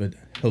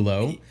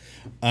hello.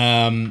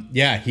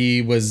 Yeah,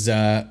 he was...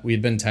 we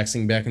had been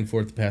texting back and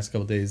forth the past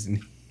couple days,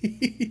 and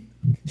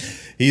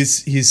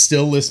he's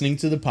still listening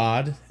to the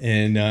pod,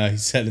 and he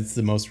said it's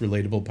the most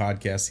relatable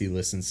podcast he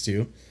listens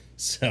to.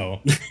 So...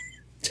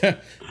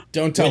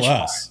 Don't tell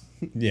us.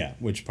 Yeah,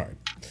 which part?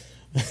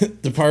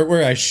 The part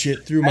where I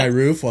shit through my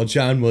roof while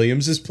John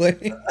Williams is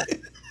playing?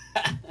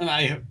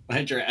 my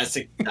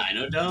Jurassic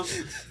Dino Dome?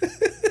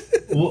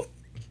 Well,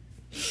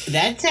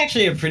 that's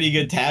actually a pretty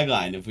good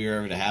tagline if we were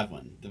ever to have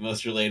one. The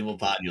most relatable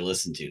pod you'll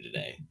listen to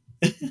today.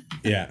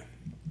 Yeah.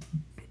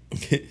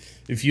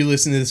 If you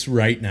listen to this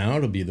right now,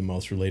 it'll be the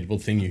most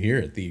relatable thing you hear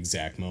at the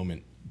exact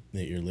moment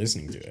that you're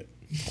listening to it.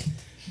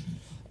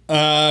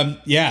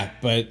 Yeah,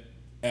 but...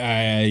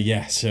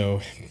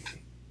 so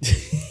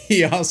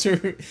he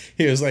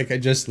was like, I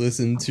just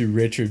listened to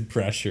Richard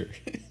Pressure.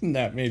 And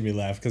that made me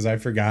laugh because I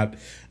forgot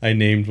I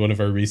named one of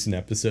our recent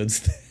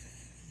episodes.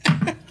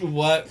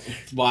 What?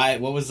 Why?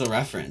 What was the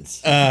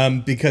reference?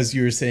 Because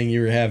you were saying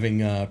you were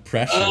having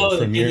pressure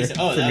from your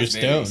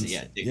stones.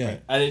 Yeah.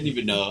 I didn't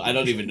even know. I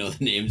don't even know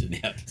the names of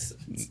the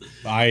episodes.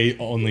 I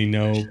only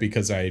know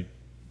because I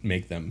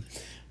make them.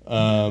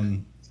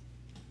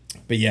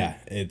 But yeah,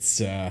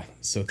 it's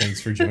so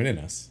thanks for joining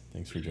us.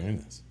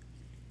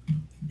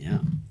 Yeah.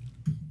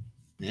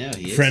 Yeah,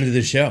 he is. Friend of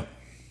the show.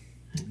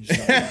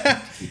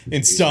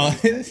 Install.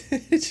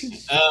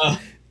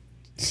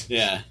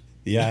 Yeah.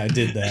 Yeah, I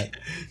did that.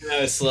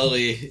 I was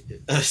slowly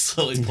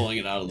pulling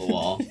it out of the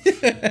wall. In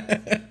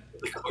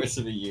the course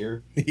of a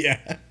year.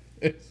 Yeah.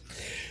 It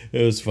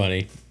was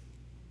funny.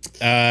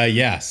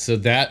 Yeah, so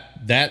that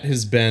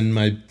has been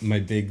my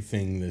big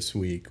thing this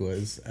week.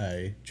 Was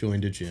I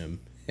joined a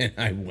gym and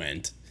I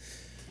went.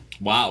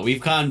 Wow,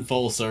 we've gone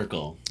full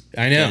circle.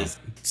 I know,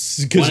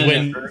 because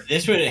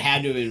this would have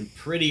had to have been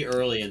pretty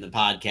early in the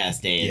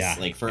podcast days, yeah,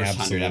 like first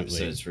 100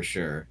 episodes for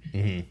sure.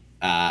 There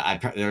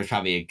was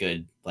probably a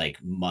good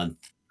like month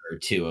or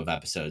two of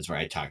episodes where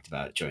I talked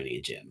about joining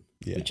a gym,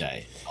 which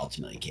I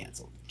ultimately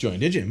canceled.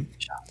 Joined a gym.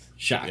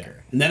 Shocker.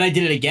 Yeah. And then I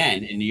did it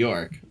again in New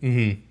York.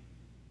 Mm-hmm.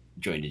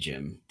 Joined a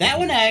gym. That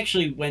one I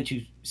actually went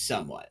to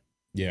somewhat.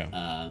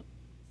 Yeah.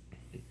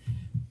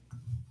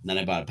 Then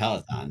I bought a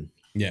Peloton.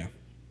 Yeah.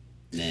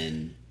 And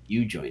then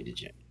you joined a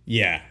gym.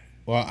 Yeah.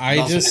 Well,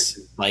 I just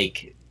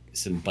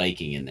some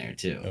biking in there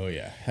too. Oh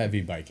yeah,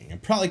 heavy biking. I'm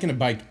probably gonna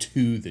bike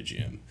to the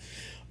gym.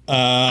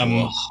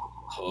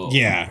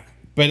 Yeah.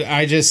 But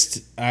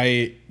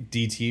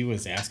DT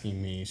was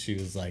asking me, she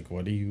was like,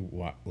 what do you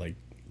want? Like,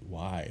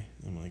 why?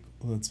 I'm like,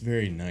 well, it's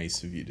very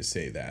nice of you to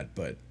say that,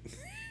 but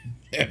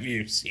have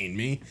you seen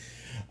me?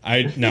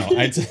 I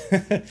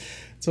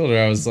told her,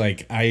 I was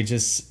like,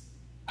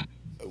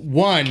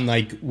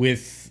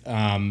 with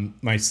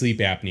my sleep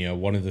apnea,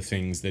 one of the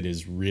things that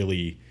is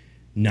really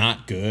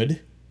not good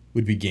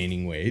would be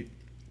gaining weight.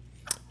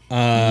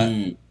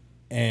 And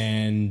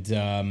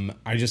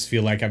I just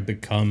feel like I've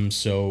become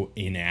so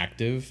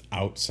inactive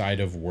outside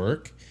of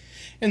work.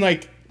 And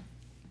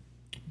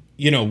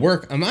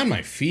work, I'm on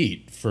my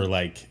feet for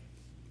like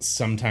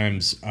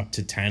sometimes up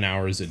to 10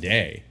 hours a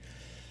day.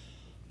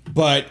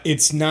 But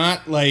it's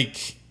not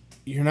like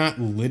you're not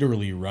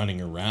literally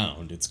running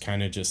around. It's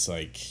kind of just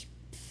like,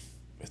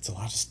 it's a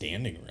lot of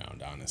standing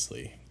around,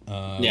 honestly.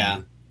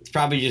 Yeah. It's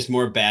probably just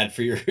more bad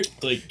for your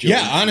like.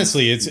 Yeah,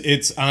 honestly,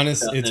 it's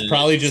honest. It's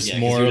probably just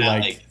more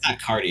like it's not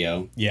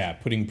cardio. Yeah,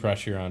 putting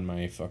pressure on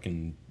my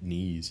fucking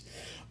knees,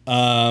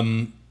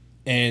 and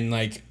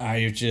like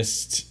I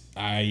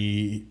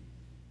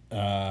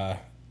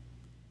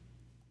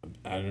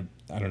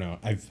don't know.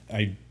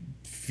 I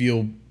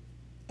feel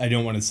I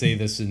don't want to say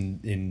this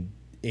and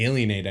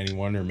alienate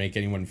anyone or make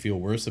anyone feel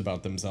worse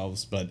about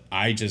themselves, but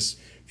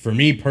for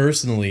me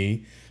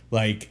personally,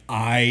 like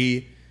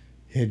I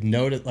had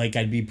noticed, like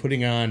I'd be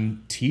putting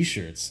on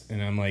t-shirts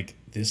and I'm like,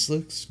 this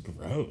looks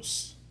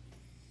gross.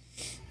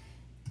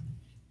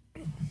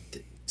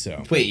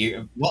 So wait,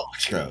 what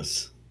looks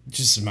gross?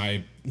 Just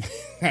I'm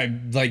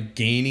like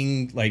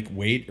gaining like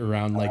weight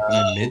around like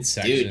my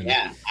midsection. Dude,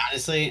 yeah.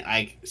 Honestly,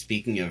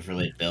 speaking of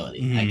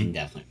relatability, I can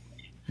definitely.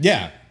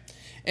 Yeah,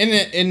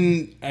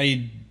 and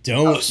I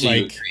don't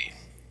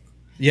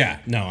Yeah,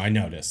 no, I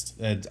noticed.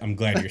 I'm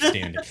glad you're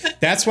standing.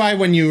 That's why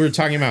when you were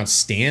talking about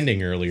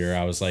standing earlier,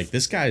 I was like,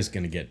 this guy's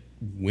going to get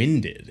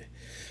winded.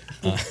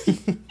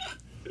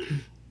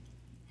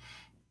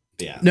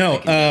 Yeah.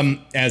 No,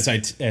 as I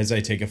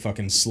take a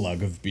fucking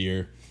slug of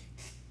beer.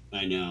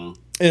 I know.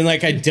 And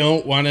like I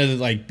don't want to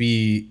like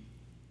be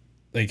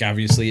like,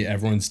 obviously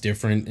everyone's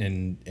different,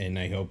 and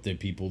I hope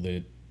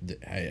that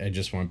I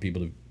just want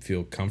people to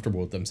feel comfortable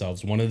with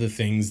themselves. One of the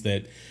things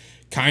that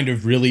kind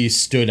of really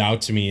stood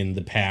out to me in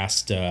the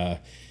past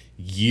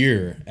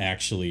year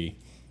actually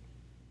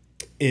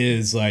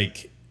is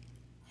like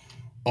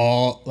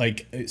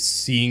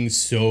seeing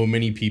so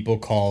many people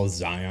call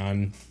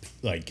Zion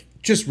like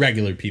just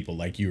regular people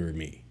like you or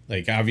me.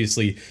 Like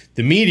obviously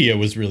the media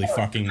was really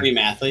fucking dream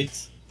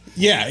athletes.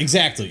 Yeah,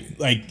 exactly.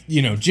 Like,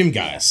 gym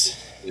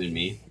guys. You and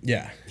me.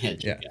 Yeah. Gym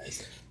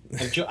guys.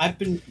 I've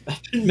been a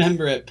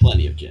member at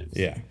plenty of gyms.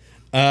 Yeah.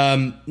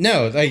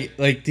 No,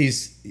 like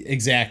these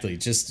exactly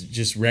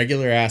just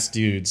regular ass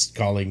dudes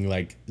calling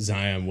like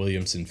Zion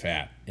Williamson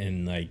fat,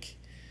 and like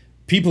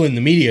people in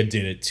the media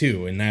did it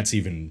too, and that's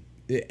even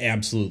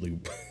absolutely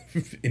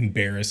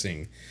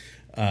embarrassing.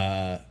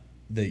 That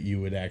you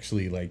would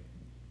actually like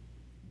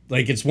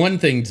it's one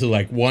thing to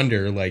like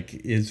wonder like,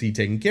 is he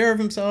taking care of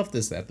himself,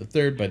 this, that, the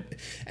third, but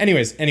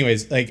anyways,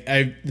 like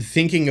I'm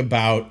thinking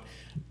about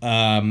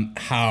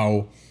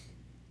how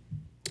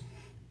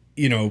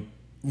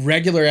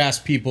regular ass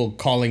people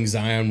calling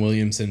Zion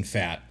Williamson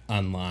fat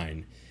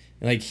online.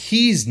 Like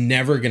he's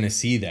never going to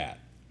see that.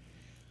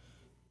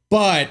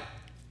 But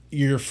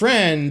your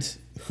friend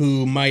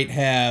who might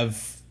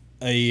have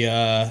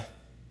a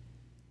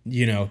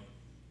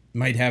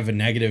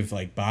negative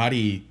like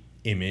body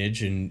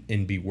image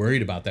and be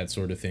worried about that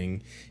sort of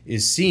thing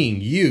is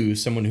seeing you,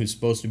 someone who's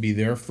supposed to be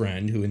their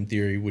friend, who in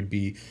theory would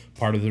be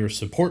part of their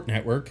support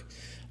network.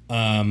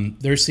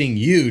 They're seeing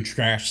you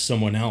trash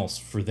someone else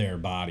for their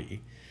body.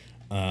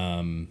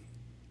 And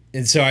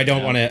so I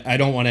don't want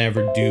to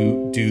ever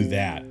do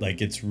that.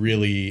 Like it's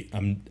really,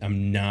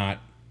 I'm not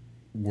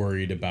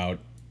worried about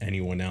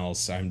anyone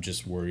else. I'm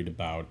just worried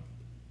about,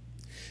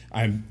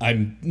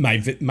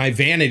 my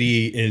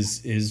vanity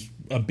is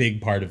a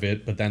big part of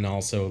it, but then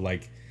also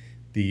like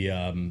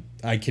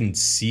I can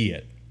see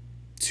it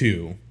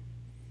too.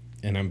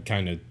 And I'm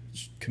kind of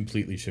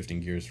completely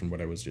shifting gears from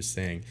what I was just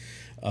saying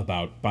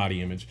about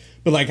body image,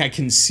 but like I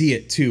can see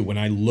it too when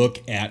I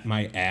look at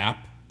my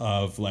app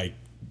of like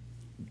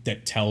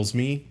that tells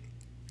me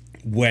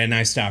when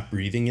I stop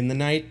breathing in the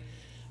night.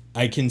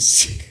 I can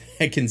see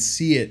I can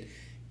see it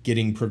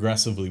getting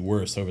progressively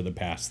worse over the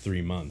past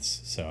 3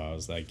 months. So I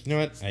was like, you know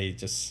what?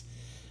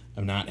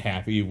 I'm not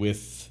happy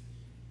with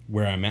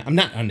where I'm at. I'm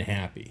not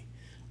unhappy.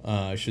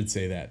 I should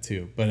say that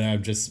too. But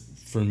I'm just,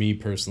 for me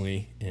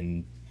personally,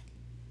 and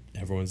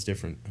everyone's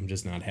different, I'm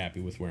just not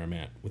happy with where I'm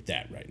at with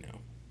that right now.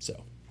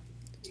 So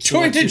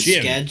join the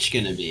gym. Sketch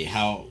gonna be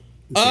how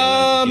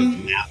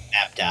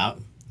mapped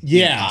out.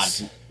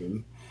 Yes.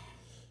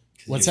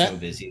 What's that? So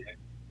busy there.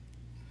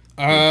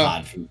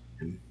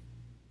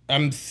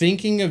 I'm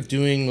thinking of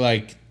doing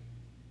like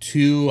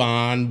 2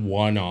 on,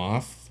 1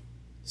 off.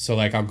 So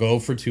like I'll go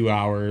for 2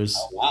 hours.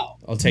 Oh, wow.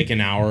 I'll take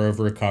an hour of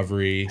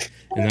recovery,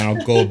 and then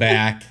I'll go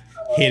back,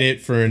 hit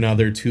it for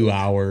another 2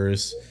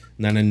 hours,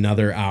 and then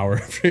another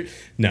hour.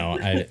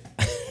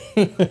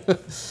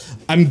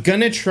 I'm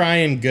gonna try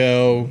and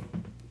go.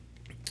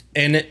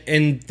 And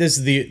this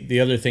is the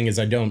other thing is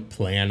I don't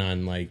plan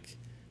on like,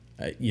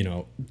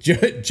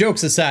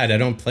 jokes aside, I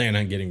don't plan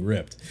on getting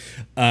ripped.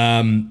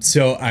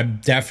 So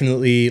I'm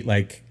definitely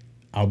like,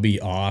 I'll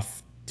be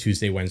off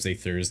Tuesday, Wednesday,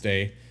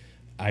 Thursday.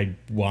 I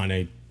want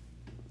to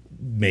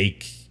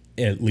make,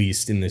 at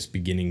least in this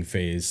beginning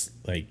phase,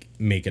 like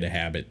make it a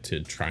habit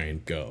to try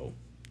and go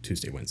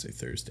Tuesday, Wednesday,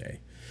 Thursday.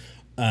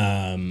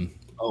 Oh,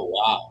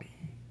 wow.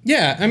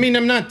 Yeah, I mean,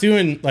 I'm not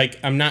doing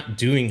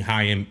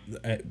high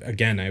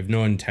again, I have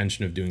no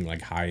intention of doing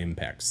like high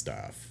impact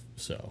stuff.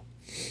 So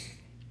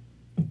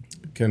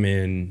come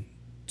in,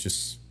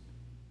 just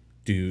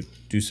do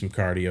some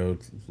cardio,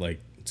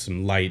 like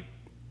some light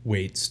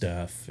weight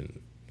stuff, and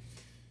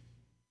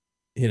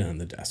hit on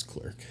the desk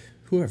clerk,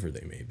 whoever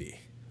they may be.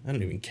 I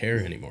don't even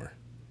care anymore.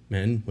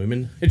 Men,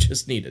 women, I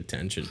just need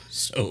attention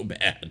so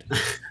bad.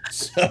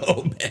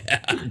 So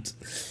bad.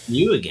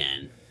 You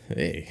again.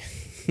 Hey.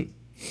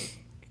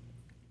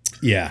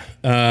 Yeah.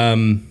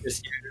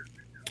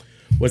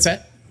 What's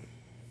that?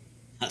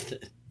 Nothing.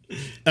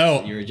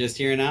 Oh. You were just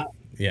here now?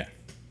 Yeah.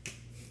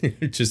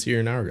 Just here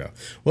an hour ago.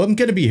 Well, I'm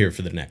going to be here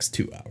for the next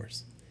 2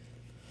 hours.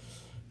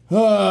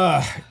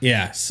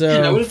 Yeah, so...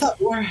 And I would have thought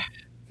more...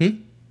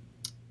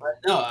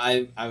 No,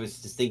 I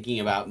was just thinking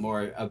about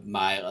more of the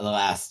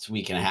last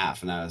week and a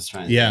half, and I was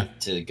trying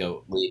to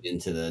go lead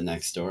into the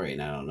next story,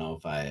 and I don't know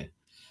if I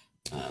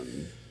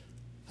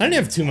didn't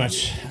have too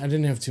much. I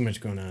didn't have too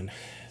much going on,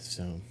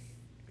 so...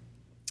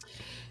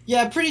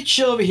 Yeah, pretty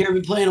chill over here. I've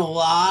been playing a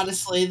lot of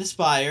Slay the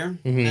Spire,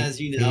 as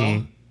you know.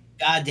 Mm-hmm.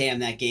 God damn,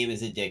 that game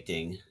is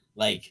addicting.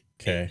 Like,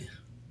 okay.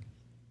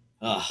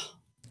 Ugh.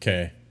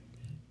 Okay.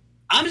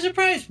 I'm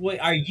surprised. Wait,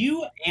 are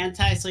you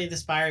anti Slay the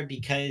Spire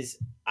because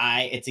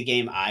it's a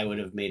game I would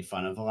have made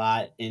fun of a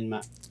lot in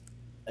my,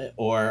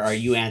 or are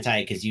you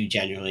anti because you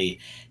generally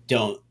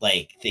don't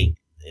like the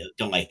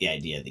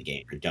idea of the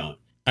game, or don't?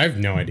 I have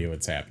no idea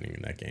what's happening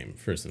in that game,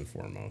 first and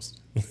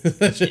foremost.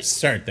 Let's just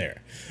start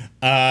there.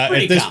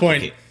 At this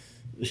point,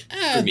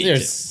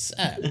 there's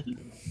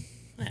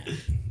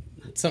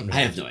something about,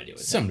 I have no idea.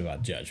 Something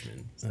about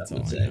judgment. That's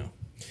all I know.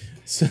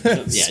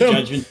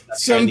 Judgment.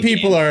 Some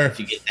people are. If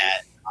you get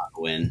that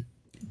win,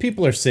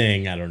 people are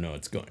saying, I don't know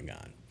what's going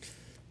on.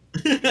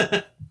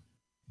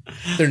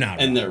 They're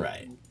not, and they're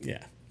right.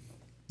 Yeah.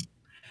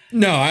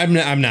 No,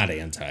 I'm not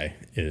anti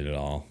it at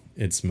all.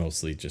 It's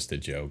mostly just a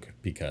joke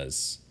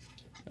because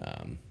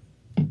I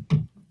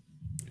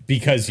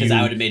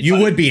would have made you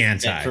would be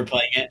anti for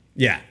playing it.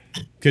 Yeah,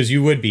 because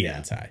you would be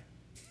anti.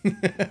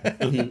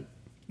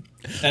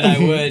 And I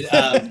would,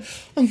 I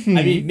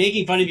mean,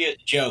 making fun of you is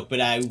a joke,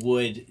 but I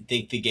would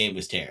think the game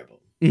was terrible,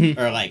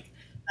 or like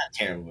not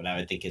terrible, but I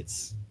would think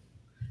it's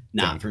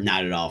not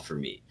at all for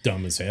me.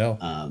 Dumb as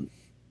hell.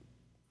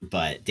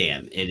 But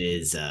damn, it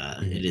is a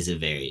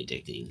very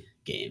addicting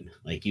game.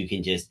 Like you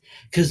can just,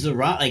 because the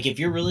run, like if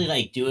you're really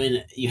like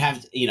doing, you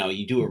have to,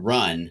 you do a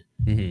run,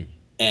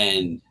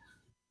 and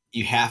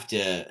you have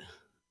to,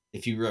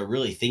 if you were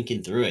really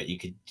thinking through it,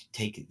 could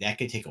take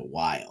a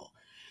while,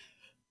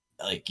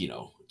 like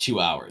 2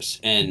 hours,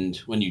 and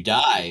when you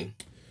die,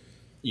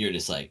 you're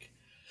just like,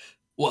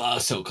 well, I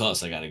was so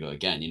close, I gotta go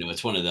again.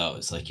 It's one of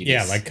those, like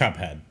like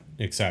Cuphead,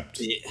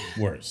 except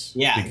worse.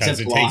 Yeah, because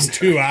it takes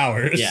 2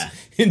 hours. Yeah.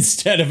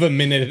 Instead of a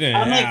minute and a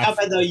half. Unlike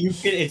Cuphead, though,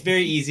 it's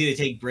very easy to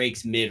take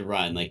breaks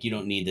mid-run. Like you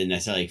don't need to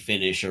necessarily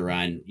finish a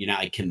run. You're not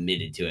like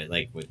committed to it.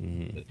 Like with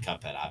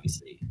Cuphead,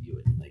 obviously you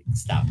would like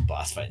stop a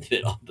boss fight in the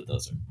middle, but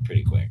those are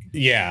pretty quick.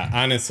 Yeah,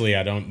 honestly,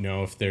 I don't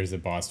know if there's a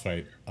boss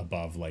fight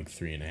above like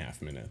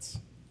 3.5 minutes.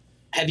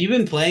 Have you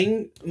been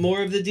playing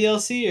more of the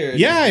DLC, or?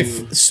 Yeah,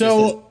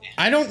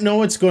 I don't know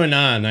what's going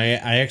on.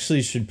 I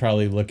actually should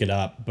probably look it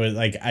up, but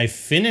like I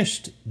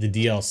finished the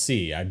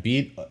DLC. I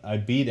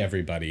beat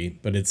everybody,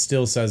 but it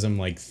still says I'm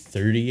like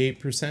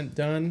 38%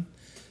 done.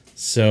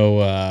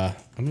 So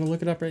I'm gonna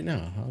look it up right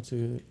now. How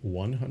to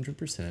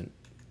 100%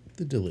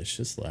 the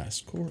delicious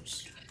last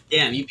course.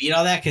 Damn, you beat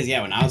all that? Because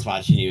when I was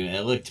watching you,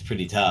 it looked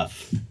pretty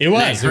tough. It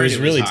was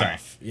really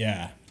tough.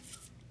 Yeah.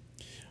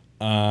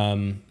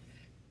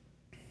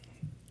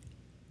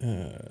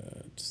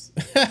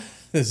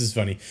 This is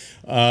funny.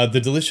 The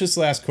delicious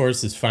last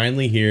course is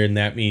finally here, and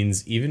that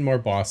means even more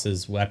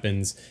bosses,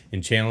 weapons,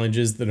 and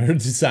challenges that are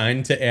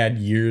designed to add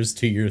years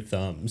to your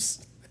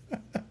thumbs.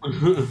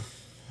 The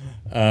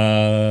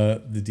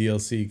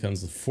DLC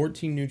comes with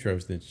 14 new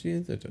trophies.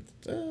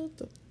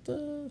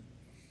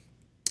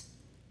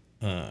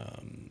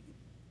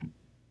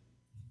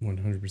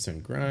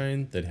 100%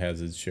 grind that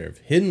has its share of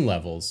hidden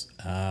levels.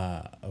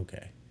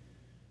 Okay.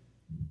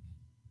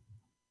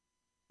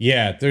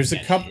 Yeah, there's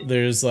a couple.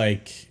 There's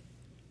like,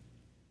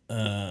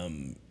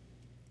 there's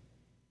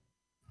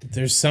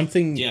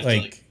something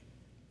like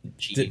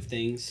achieve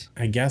things.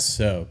 I guess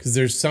so, because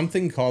there's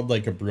something called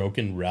like a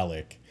broken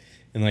relic,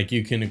 and like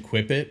you can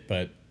equip it,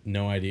 but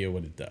no idea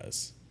what it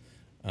does.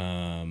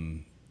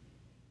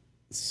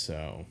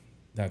 So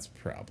that's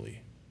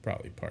probably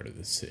part of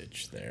the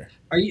sitch there.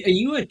 Are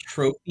you a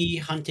trophy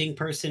hunting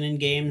person in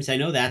games? I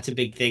know that's a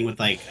big thing with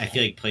like I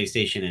feel like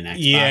PlayStation and Xbox.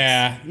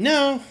 Yeah,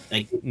 no,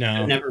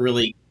 I've never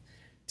really.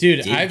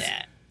 Dude, I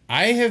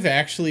have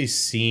actually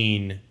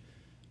seen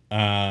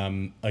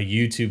a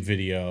YouTube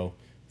video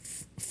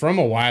from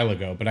a while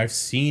ago, but I've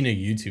seen a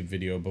YouTube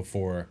video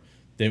before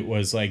that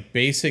was like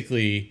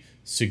basically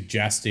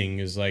suggesting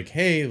is like,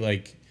 hey,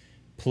 like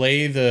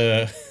play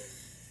the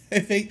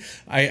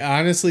I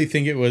honestly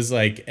think it was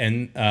like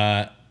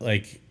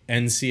like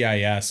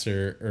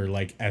NCIS or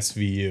like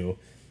SVU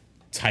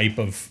type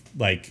of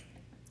like,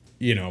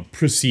 you know,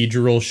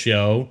 procedural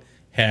show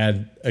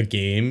had a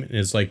game, and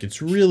it's like,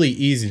 it's really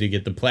easy to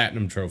get the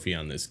platinum trophy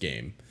on this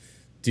game.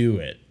 Do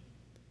it.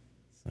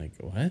 It's like,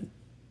 what?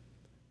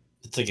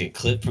 It's like a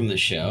clip from the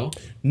show?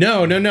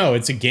 No.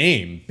 It's a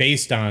game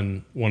based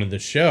on one of the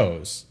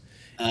shows.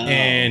 Oh.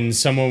 And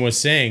someone was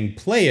saying,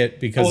 play it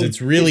because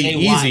it's really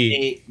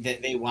easy.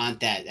 They want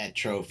that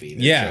trophy.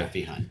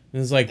 Trophy hunt. It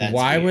was like,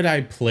 why would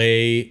I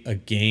play a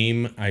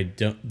game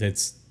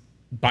that's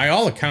by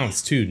all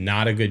accounts too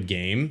not a good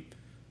game?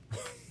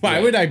 Why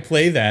would I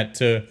play that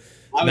to?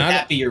 Why would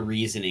that be your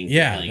reasoning for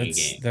playing a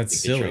game? That's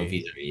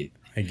silly.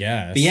 I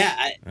guess. But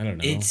yeah, I don't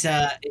know.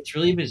 It's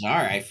really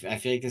bizarre. I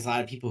feel like there's a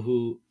lot of people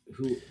who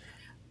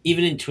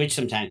even in Twitch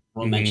sometimes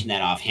will mention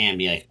that offhand,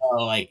 be like,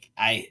 oh, like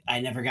I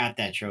never got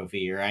that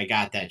trophy, or I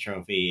got that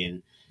trophy,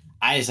 and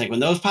I just like when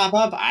those pop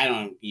up, I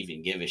don't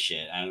even give a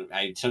shit.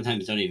 I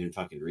sometimes don't even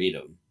fucking read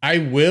them. I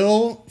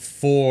will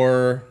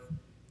for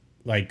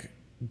like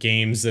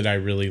games that I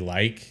really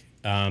like,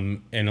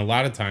 and a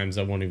lot of times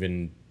I won't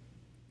even.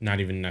 Not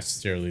even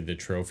necessarily the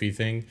trophy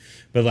thing,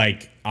 but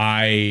like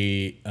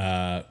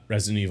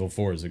Resident Evil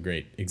 4 is a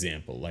great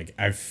example. Like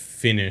I've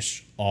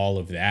finished all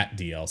of that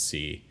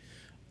DLC,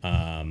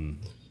 and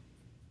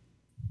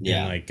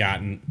like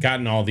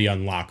gotten all the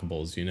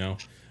unlockables, you know,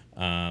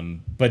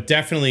 but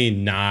definitely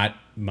not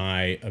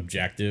my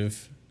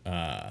objective.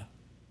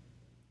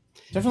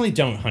 Definitely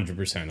don't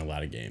 100% a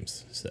lot of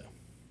games. So.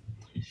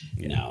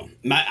 No,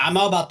 I'm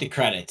all about the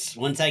credits.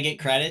 Once I get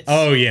credits.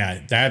 Oh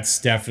yeah,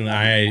 that's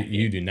definitely.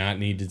 You do not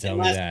need to tell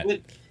me that.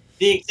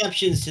 The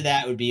exceptions to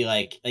that would be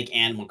like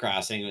Animal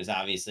Crossing was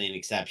obviously an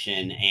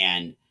exception,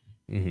 and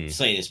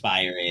Slay the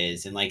Spire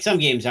is, and like some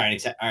games are an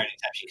exception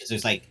because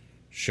there's like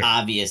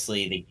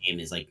obviously the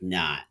game is like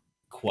not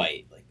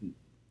quite like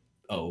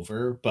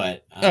over,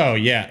 but oh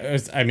yeah,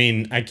 I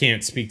mean I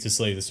can't speak to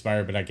Slay the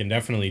Spire, but I can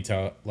definitely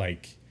tell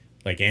like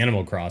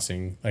Animal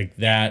Crossing like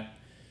that.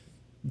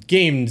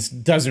 Games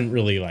doesn't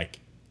really like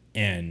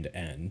end,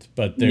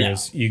 but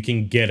you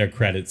can get a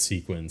credit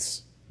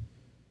sequence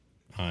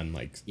on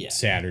like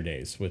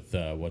Saturdays with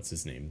what's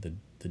his name,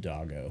 the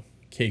doggo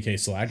KK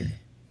Slider.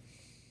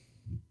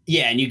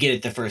 Yeah, and you get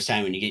it the first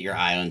time when you get your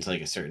island to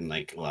like a certain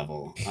like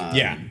level.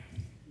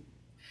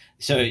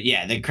 So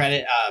yeah, the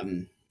credit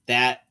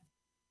that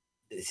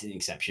is an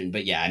exception,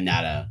 but yeah,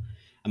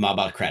 I'm all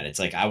about credits.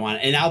 Like I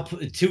want, and I'll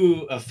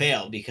to a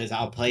fail because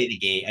I'll play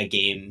a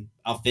game.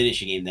 I'll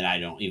finish a game that I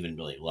don't even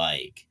really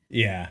like.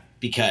 Yeah,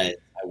 because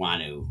I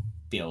want to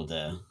be able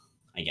to,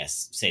 I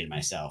guess, say to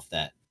myself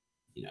that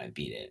I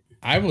beat it.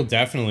 I will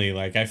definitely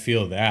I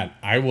feel that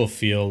I will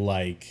feel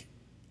like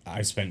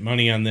I spent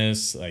money on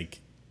this,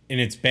 like, and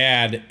it's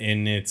bad,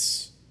 and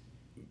it's,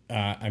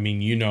 I mean,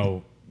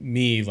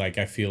 me, like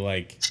I feel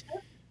like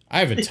I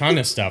have a ton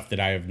of stuff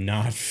that I have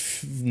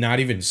not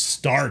even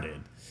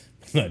started.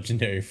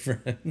 Legendary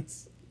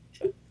Friends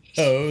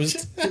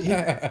hosed.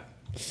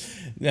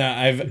 No,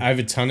 I've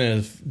a ton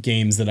of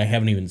games that I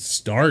haven't even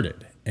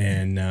started,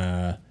 and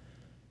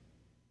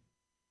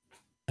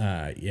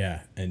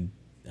yeah, and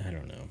I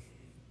don't know.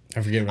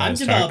 I forget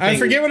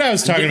what I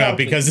was talking about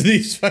because of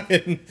these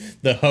fucking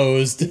the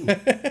hosed.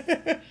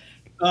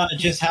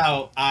 Just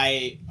how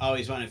I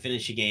always want to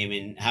finish a game,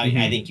 and how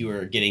I think you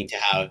were getting to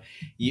how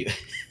you.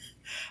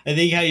 I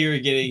think how you were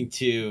getting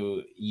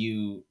to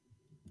you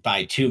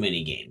buy too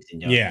many games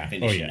and don't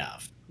finish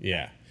enough.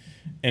 Yeah.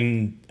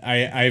 And I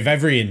have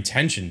every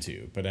intention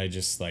to, but I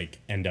just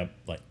end up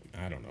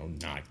I don't know,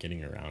 not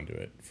getting around to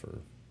it for.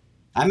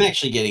 I'm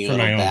actually getting a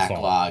little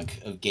backlog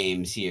of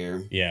games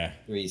here. Yeah.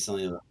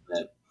 Recently a little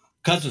bit.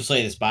 Because of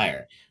Slay the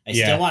Spire. I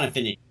still want to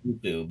finish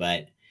Boo,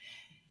 but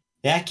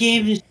That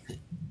game is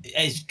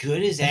as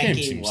good as that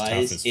game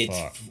was. It's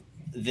fuck.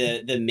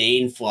 the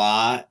main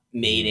flaw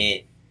made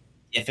it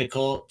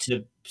difficult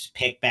to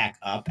pick back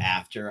up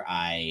after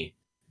I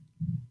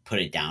put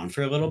it down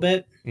for a little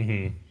bit.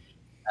 Mm-hmm.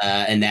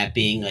 And that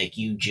being like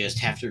you just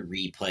have to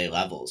replay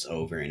levels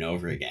over and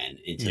over again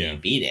until you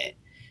beat it.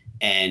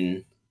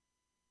 And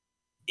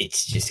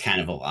it's just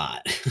kind of a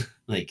lot.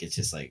 Like it's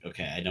just like,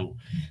 okay, I don't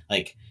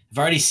like I've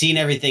already seen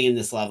everything in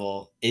this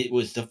level. It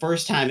was the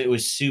first time it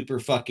was super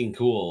fucking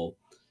cool.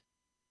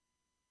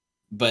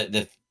 But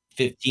the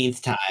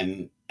 15th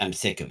time I'm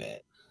sick of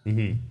it.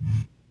 Mm-hmm.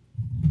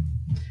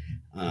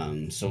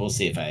 So we'll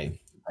see if I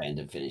end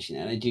up finishing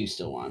that. I do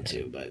still want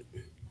to, but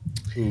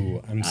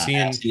ooh, I'm seeing.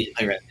 I also need to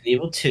play Resident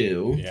Evil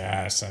 2.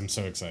 Yes, I'm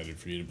so excited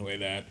for you to play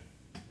that.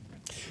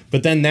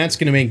 But then that's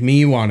going to make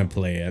me want to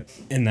play it,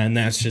 and then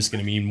that's just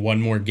going to mean one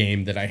more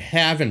game that I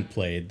haven't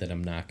played that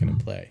I'm not going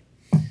to play.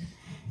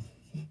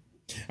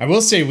 I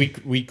will say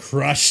we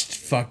crushed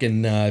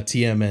fucking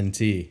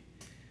TMNT.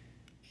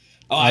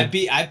 Oh,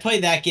 I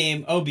played that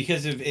game. Oh,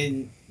 because of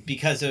the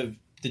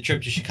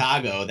trip to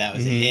Chicago, that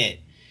was a hit,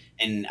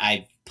 and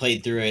I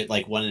played through it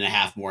like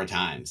 1.5 more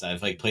times.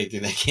 I've like played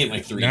through that game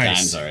like 3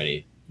 times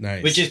already.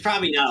 Nice, which is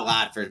probably not a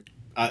lot for.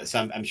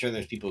 So I'm sure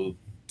there's people who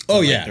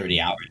put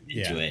 30 hours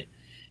into it.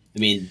 I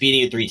mean,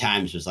 beating it 3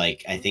 times was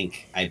like I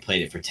think I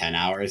played it for 10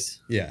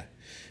 hours. Yeah.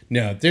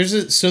 No, there's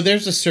a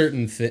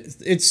certain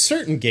it's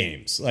certain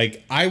games.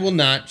 Like I will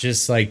not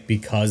just like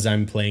because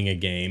I'm playing a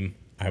game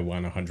I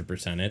want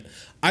 100% it.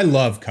 I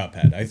love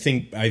Cuphead.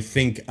 I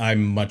think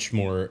I'm much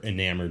more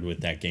enamored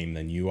with that game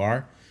than you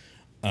are.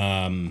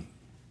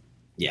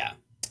 Yeah.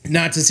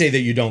 Not to say that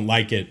you don't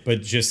like it,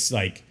 but just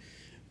like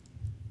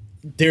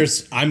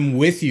I'm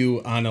with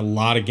you on a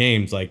lot of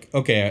games. Like,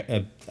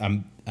 okay,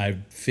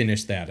 I've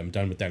finished that. I'm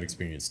done with that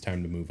experience.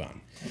 Time to move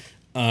on.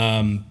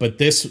 But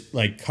this,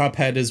 like,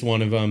 Cuphead is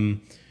one of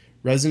them.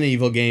 Resident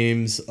Evil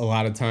games, a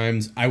lot of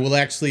times, I will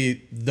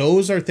actually,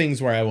 those are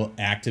things where I will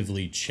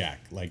actively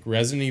check. Like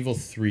Resident Evil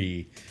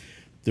 3,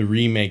 the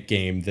remake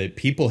game that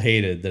people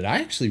hated, that I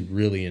actually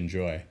really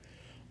enjoy.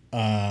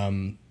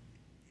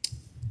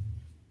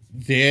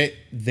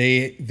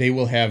 They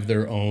will have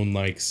their own,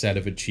 like, set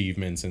of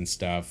achievements and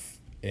stuff.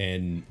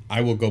 And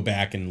I will go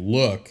back and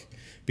look,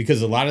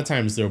 because a lot of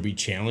times there'll be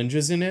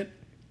challenges in it.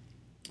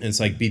 And it's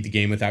like, beat the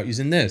game without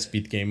using this,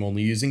 beat the game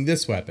only using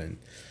this weapon.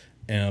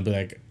 And I'll be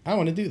like, I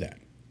want to do that.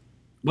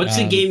 What's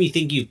the game you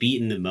think you've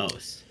beaten the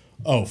most?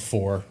 Oh,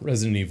 4.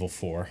 Resident Evil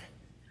 4.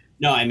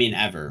 No, I mean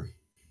ever.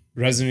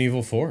 Resident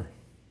Evil 4.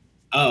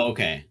 Oh,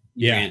 okay.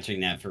 You're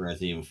answering that for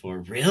Resident Evil 4.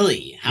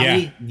 Really? How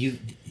many you...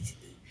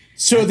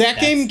 So that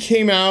game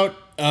came out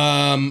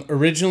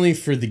originally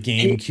for the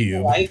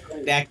GameCube. Life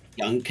going back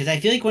young, because I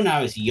feel like when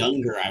I was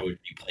younger, I would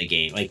replay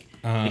game. Like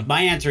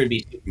my answer would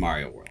be Super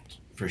Mario World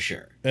for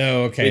sure.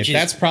 Oh, okay.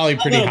 That's probably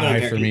pretty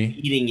high for me.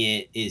 Beating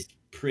it is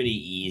pretty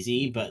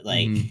easy, but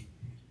like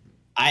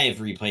I have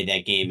replayed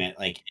that game at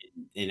like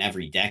in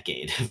every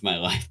decade of my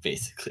life,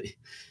 basically.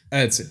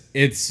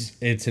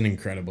 It's an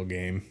incredible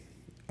game.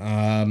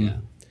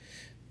 No,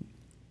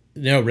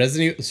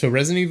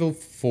 Resident Evil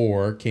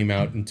 4 came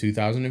out in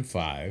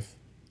 2005,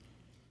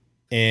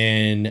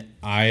 and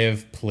I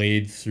have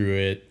played through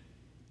it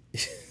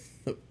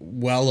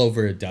well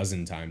over a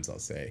dozen times, I'll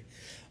say.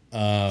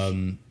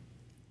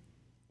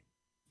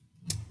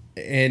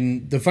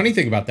 And the funny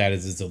thing about that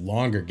is it's a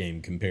longer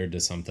game compared to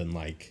something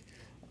like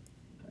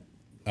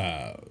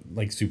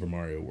Super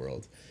Mario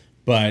World.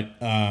 But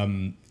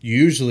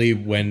usually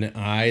when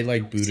I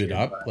like boot it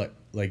up,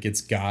 like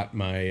it's got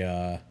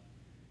my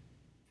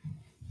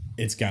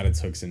it's got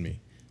its hooks in me.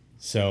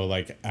 So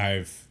like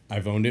I've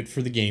owned it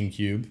for the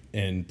GameCube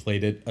and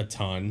played it a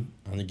ton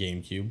on the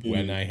GameCube.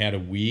 When I had a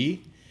Wii,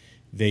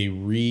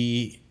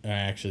 I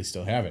actually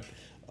still have it.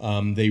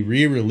 They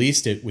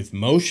re-released it with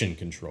motion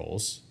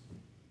controls.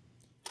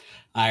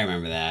 I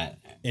remember that.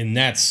 And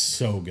that's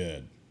so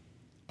good.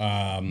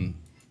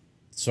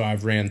 So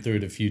I've ran through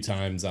it a few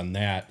times on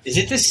that. Is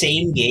it the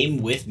same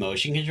game with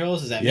motion controls?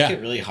 Does that make it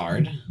really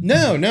hard?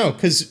 No,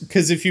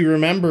 because if you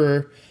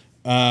remember,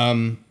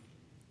 the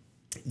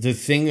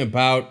thing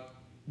about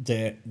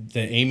the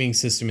aiming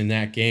system in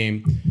that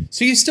game,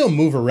 so you still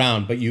move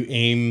around, but you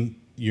aim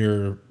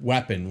your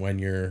weapon when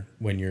you're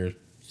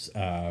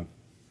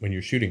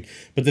shooting.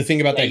 But the thing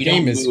about that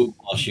game is, move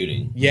while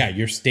shooting. Yeah,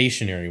 you're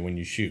stationary when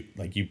you shoot.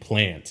 Like you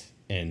plant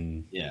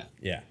and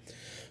yeah.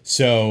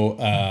 So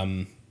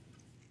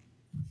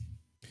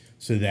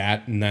so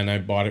that, and then I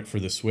bought it for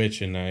the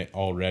Switch, and I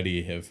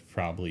already have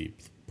probably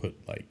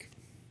put like,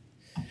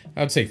 I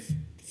would say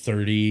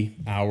 30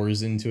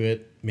 hours into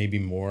it, maybe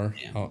more.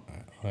 Yeah. I'll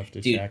have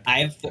to check.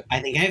 I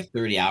think I have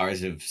 30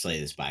 hours of Slay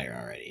the Spire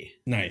already.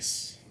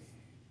 Nice.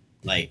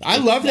 Like I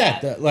love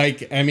that.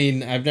 Like, I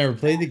mean, I've never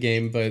played the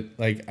game, but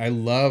like I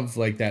love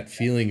like that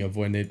feeling of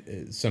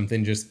when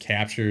something just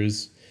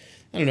captures.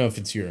 I don't know if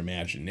it's your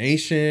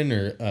imagination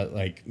or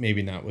like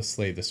maybe not with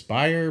Slay the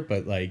Spire,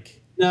 but like.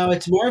 No,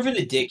 it's more of an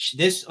addiction.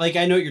 This, like,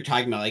 I know what you're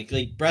talking about.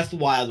 Like Breath of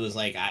the Wild was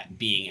like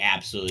being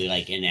absolutely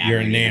like enamored,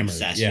 you're enamored,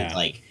 obsessed with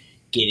like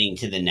getting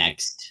to the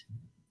next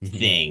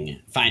thing,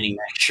 finding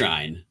that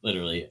shrine,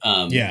 literally.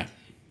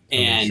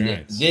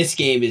 And this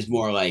game is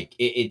more like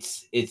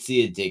it's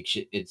the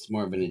addiction. It's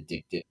more of an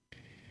addictive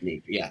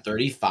nature. Yeah,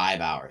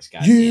 35 hours.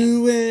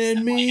 You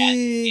and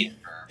me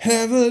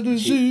have a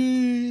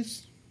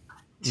disease.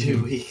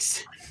 2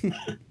 weeks.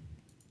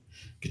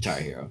 Guitar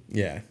Hero.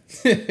 Yeah.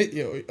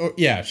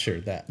 Yeah,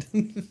 sure, that.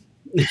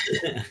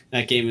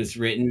 That game was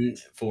written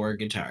for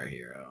Guitar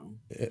Hero.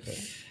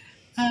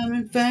 I'm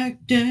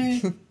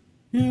infected.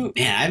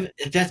 Man,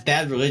 that's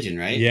Bad Religion,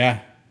 right? Yeah.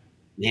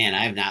 Man,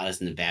 I have not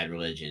listened to Bad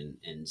Religion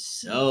in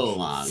so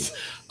long.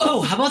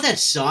 Oh, how about that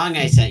song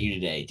I sent you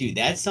today? Dude,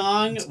 that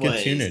song was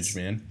good tunage,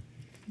 man.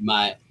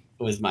 My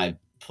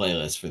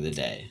playlist for the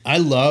day. I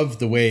love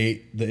the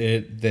way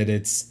that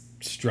it's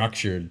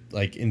structured,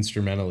 like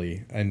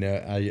instrumentally. I know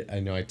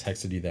I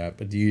texted you that,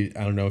 but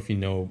I don't know if you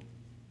know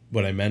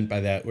what I meant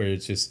by that, where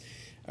it's just,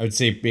 I would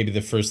say maybe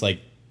the first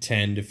like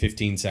 10 to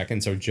 15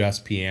 seconds are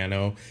just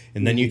piano,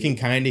 and then you can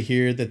kind of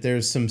hear that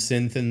there's some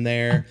synth in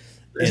there.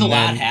 There's a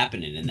lot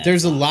happening in that.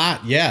 There's a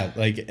lot, yeah.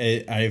 Like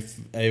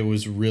it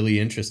was really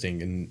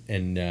interesting,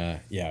 and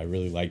yeah, I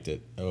really liked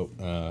it.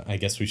 I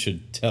guess we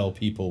should tell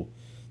people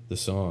the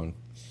song.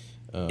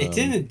 It's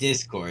in the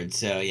Discord,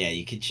 so yeah,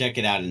 you can check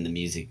it out in the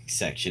music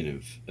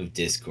section of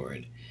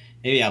Discord.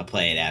 Maybe I'll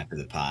play it after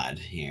the pod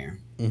here,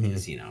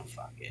 because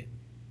fuck it.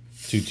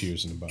 2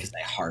 tears in a bucket. Because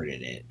I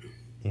hearted it.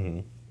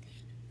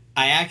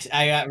 I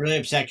got really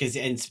upset because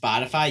in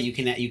Spotify you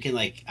can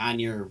like on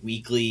your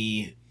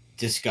weekly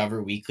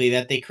Discover Weekly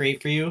that they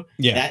create for you.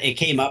 Yeah, that it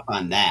came up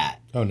on that.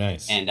 Oh,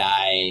 nice. And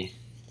I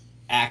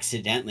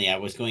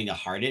was going to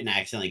heart it, and I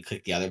accidentally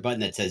clicked the other button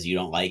that says you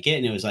don't like it,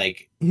 and it was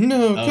like,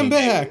 no, come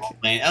back.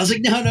 I was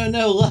like,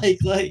 no,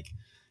 like.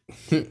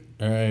 All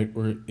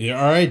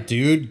right,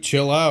 dude,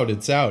 chill out.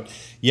 It's out.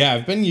 Yeah,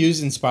 I've been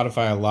using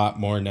Spotify a lot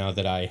more now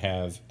that I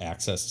have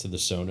access to the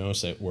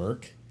Sonos at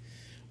work.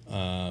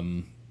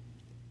 And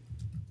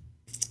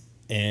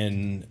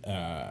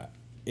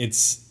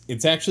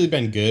it's actually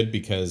been good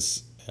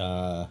because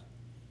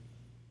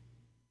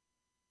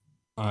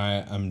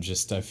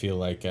I feel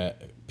like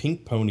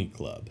Pink Pony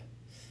Club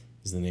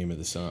is the name of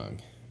the song.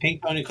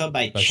 Pink Pony Club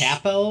by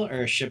Chappell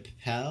or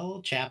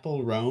Chappelle?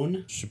 Chappell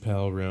Roan?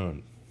 Chappell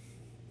Roan.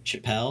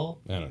 Chappelle?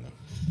 I don't know.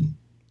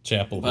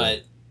 Chappell.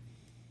 But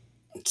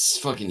it's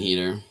fucking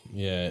heater.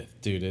 Yeah,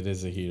 dude, it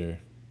is a heater.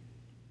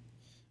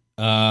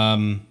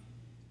 But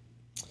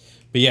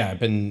yeah, I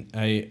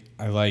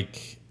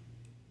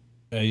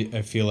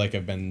feel like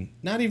I've been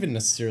not even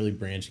necessarily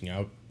branching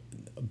out,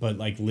 but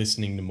like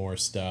listening to more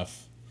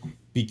stuff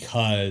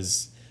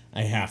because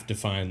I have to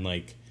find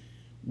like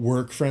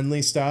work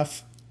friendly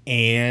stuff,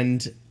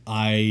 and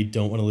I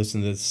don't want to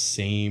listen to the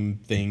same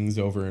things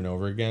over and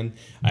over again.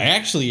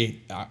 I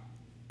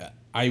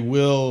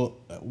will.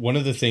 One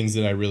of the things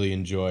that I really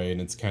enjoy,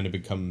 and it's kind of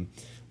become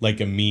like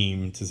a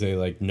meme to say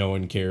like no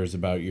one cares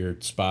about your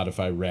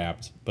Spotify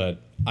Wrapped,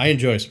 but I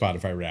enjoy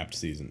Spotify Wrapped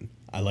season.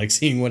 I like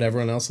seeing what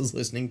everyone else is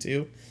listening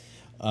to.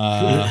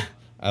 I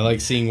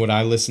like seeing what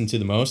I listen to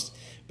the most.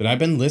 But I've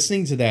been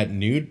listening to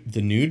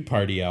the Nude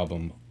Party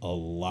album a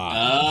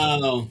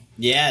lot. Oh,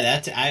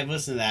 yeah, I've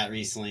listened to that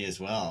recently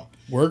as well.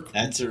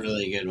 That's a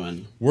really good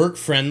one. Work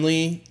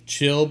friendly,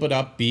 chill but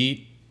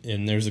upbeat,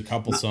 and there's a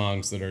couple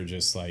songs that are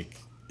just like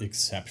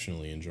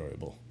exceptionally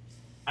enjoyable.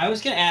 I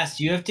was gonna ask,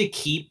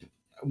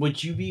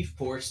 would you be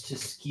forced to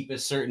keep a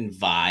certain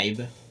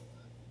vibe?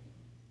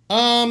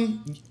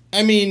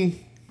 I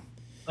mean,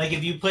 like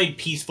if you played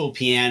peaceful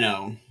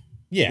piano,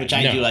 which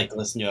I do like to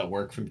listen to at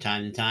work from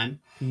time to time.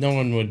 No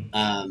one would.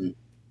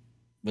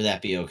 Would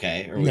that be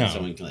okay, or would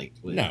someone like?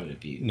 Would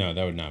it be? No,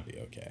 that would not be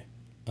okay.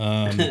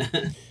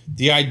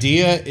 The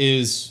idea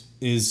is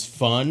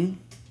fun,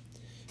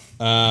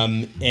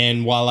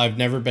 and while I've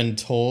never been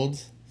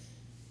told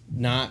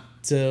not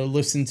to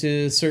listen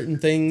to certain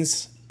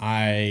things,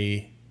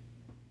 I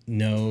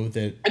know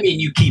that. I mean,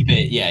 you keep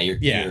it. Yeah,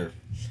 you're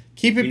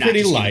keep it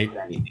pretty light.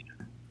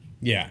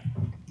 Yeah.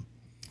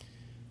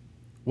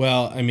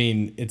 Well, I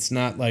mean, it's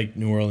not like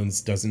New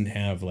Orleans doesn't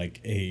have like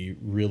a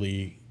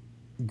really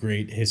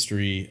great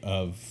history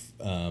of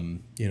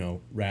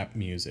rap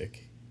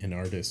music and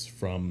artists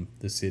from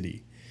the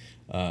city.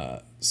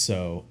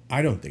 So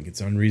I don't think it's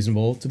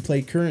unreasonable to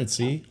play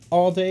Currency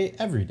all day,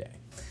 every day.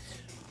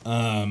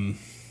 But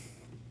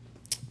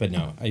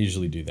no, I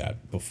usually do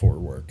that before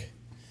work.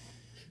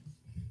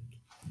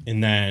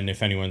 And then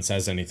if anyone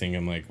says anything,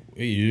 I'm like,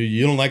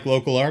 you don't like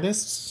local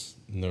artists?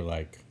 And they're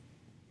like,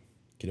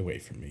 get away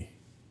from me.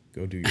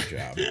 Go do your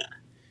job.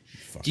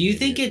 Do you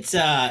think it's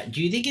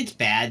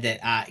bad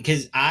that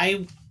because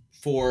I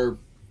for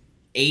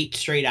 8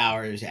 straight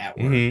hours at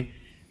work,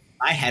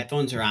 my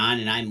headphones are on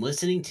and I'm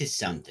listening to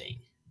something.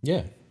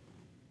 Yeah.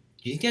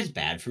 Do you think that's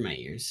bad for my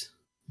ears?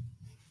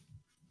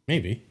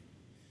 Maybe.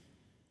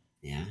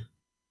 Yeah.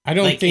 I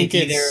don't think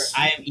I'm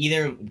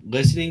either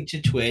listening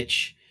to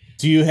Twitch.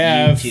 Do you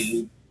have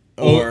YouTube,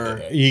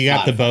 or you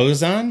got Spotify. The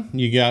Bose on?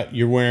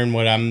 You're wearing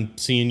what I'm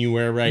seeing you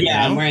wear right now?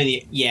 Yeah, I'm wearing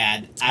the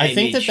I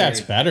think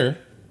that's better.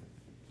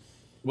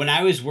 when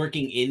I was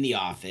working in the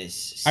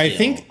office, still, I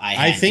think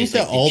just,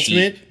 the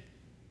ultimate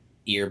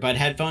earbud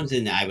headphones,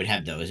 and I would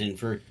have those in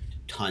for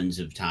tons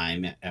of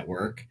time at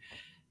work.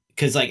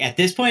 Because like at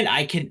this point,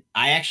 I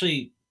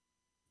actually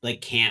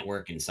like can't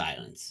work in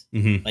silence.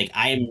 Mm-hmm. Like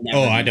I am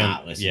never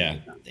not listening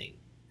to something.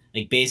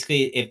 Like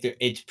basically,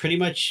 it's pretty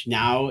much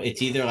now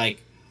it's either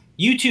like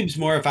YouTube's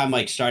more if I'm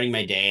like starting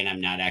my day and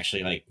I'm not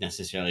actually like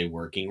necessarily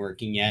working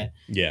yet.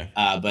 Yeah.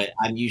 But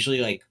I'm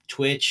usually like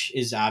Twitch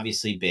is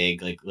obviously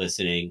big, like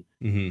listening.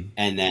 Mm-hmm.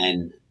 And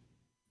then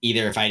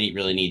either if I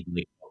really need to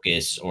like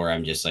focus or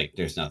I'm just like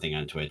there's nothing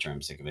on Twitch or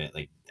I'm sick of it,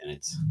 like then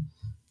it's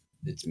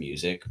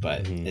music.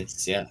 But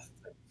it's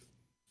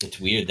it's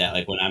weird that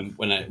like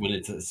when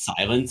it's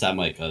silence, I'm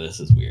like, oh, this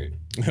is weird.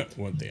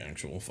 What the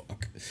actual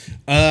fuck?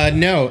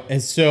 No.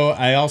 And so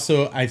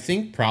I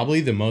think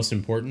probably the most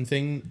important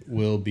thing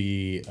will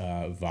be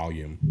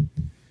volume.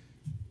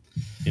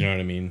 You know what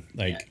I mean?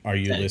 Like, are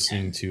you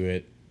listening to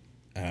it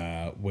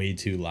way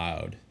too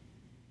loud?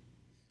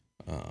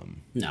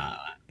 No.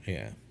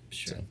 Yeah.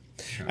 Sure.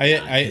 So, sure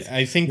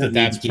I think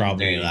that's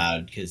probably very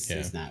loud because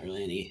there's not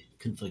really any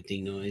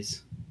conflicting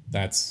noise.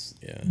 That's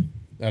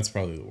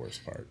probably the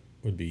worst part.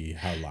 Would be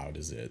how loud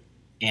is it?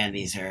 And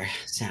these are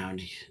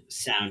sound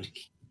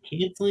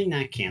canceling,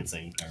 not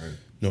canceling. Or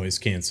noise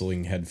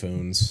canceling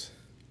headphones.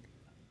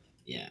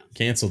 Yeah.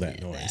 Cancel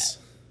that noise.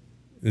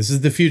 This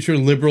is the future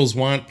liberals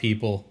want,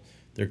 people.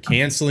 They're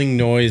canceling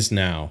noise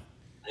now.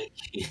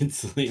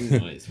 Canceling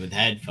noise with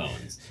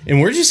headphones. And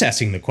we're just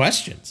asking the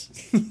questions.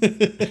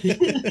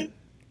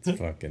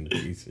 Fucking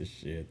piece of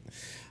shit.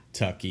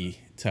 Tucky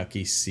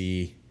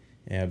C.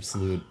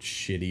 Absolute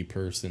shitty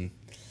person.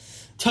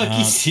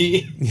 Tucky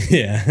C.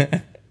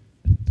 Yeah.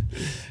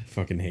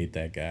 Fucking hate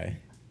that guy.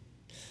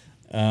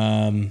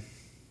 But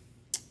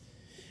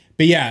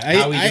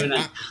yeah, how we doing?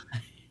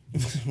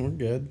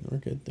 We're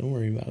good. Don't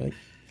worry about it.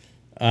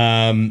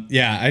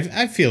 Yeah,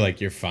 I feel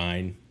like you're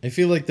fine. I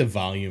feel like the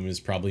volume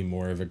is probably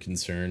more of a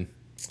concern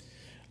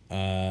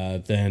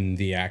than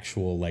the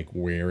actual like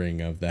wearing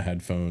of the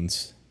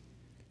headphones.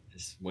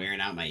 Just wearing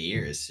out my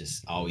ears,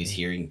 just always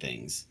hearing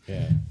things.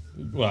 Yeah.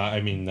 Well, I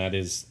mean that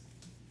is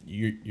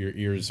your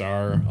ears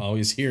are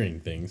always hearing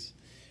things.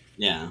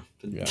 Yeah.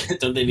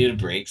 Don't they need a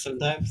break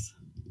sometimes?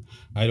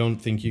 I don't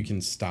think you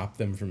can stop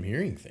them from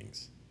hearing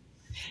things.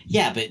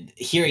 Yeah, but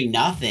hearing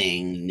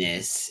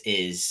nothingness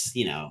is,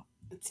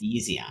 it's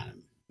easy on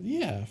them.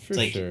 Yeah, for it's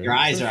like sure. Your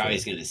eyes are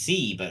always going to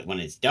see, but when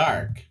it's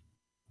dark,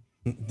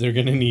 they're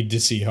going to need to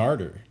see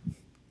harder.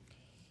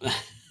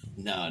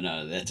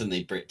 No, that's when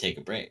they take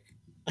a break.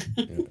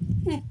 Do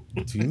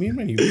you mean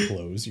when you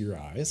close your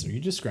eyes? Are you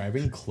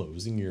describing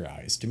closing your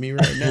eyes to me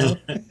right now?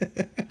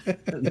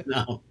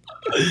 No.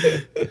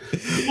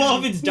 Well,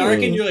 if it's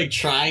dark and you're like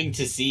trying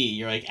to see,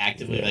 you're like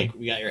actively like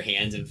we got your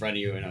hands in front of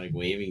you and like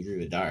waving through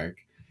the dark.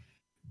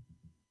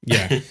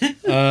 Yeah.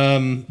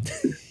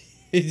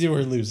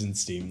 We're losing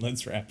steam.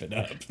 Let's wrap it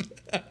up.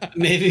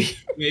 maybe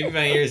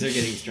my ears are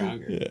getting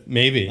stronger. Yeah,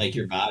 maybe. Like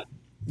your body.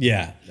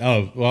 Yeah.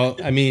 Oh, well,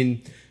 I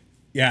mean,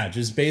 yeah,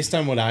 just based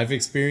on what I've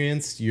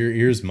experienced, your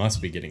ears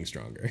must be getting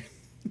stronger.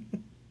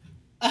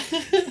 All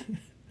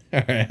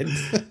right.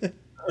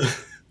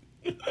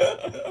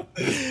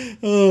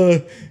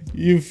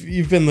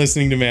 You've been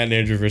listening to Matt and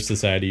Andrew vs.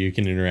 Society. You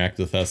can interact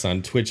with us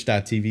on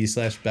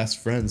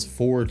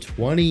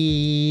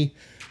twitch.tv/bestfriends420.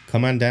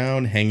 Come on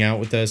down, hang out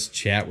with us,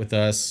 chat with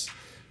us.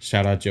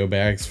 Shout out Joe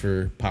Bags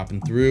for popping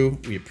through.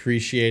 We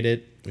appreciate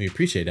it. We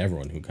appreciate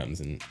everyone who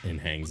comes and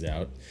hangs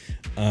out.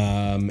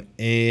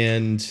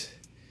 And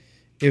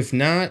if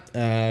not,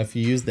 if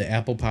you use the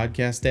Apple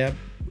Podcast app,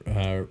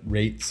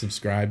 rate,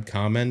 subscribe,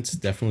 comment.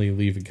 Definitely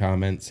leave a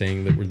comment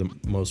saying that we're the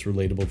most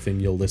relatable thing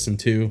you'll listen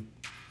to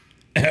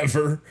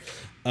ever.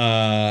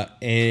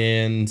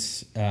 And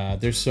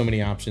there's so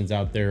many options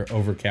out there.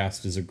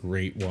 Overcast is a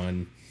great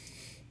one.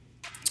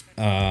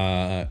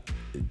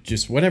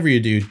 Just whatever you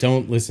do,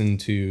 don't listen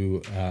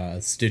to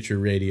Stitcher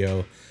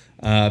Radio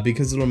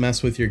because it'll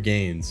mess with your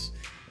gains.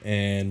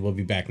 And we'll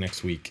be back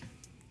next week.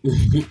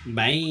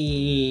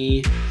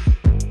 Bye.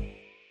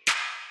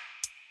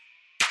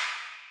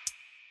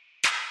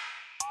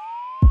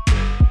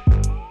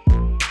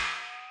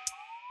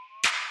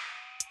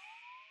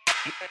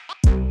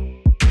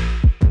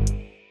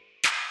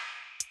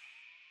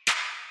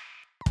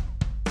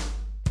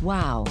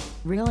 Wow,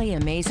 really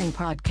amazing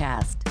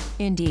podcast,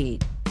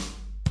 indeed.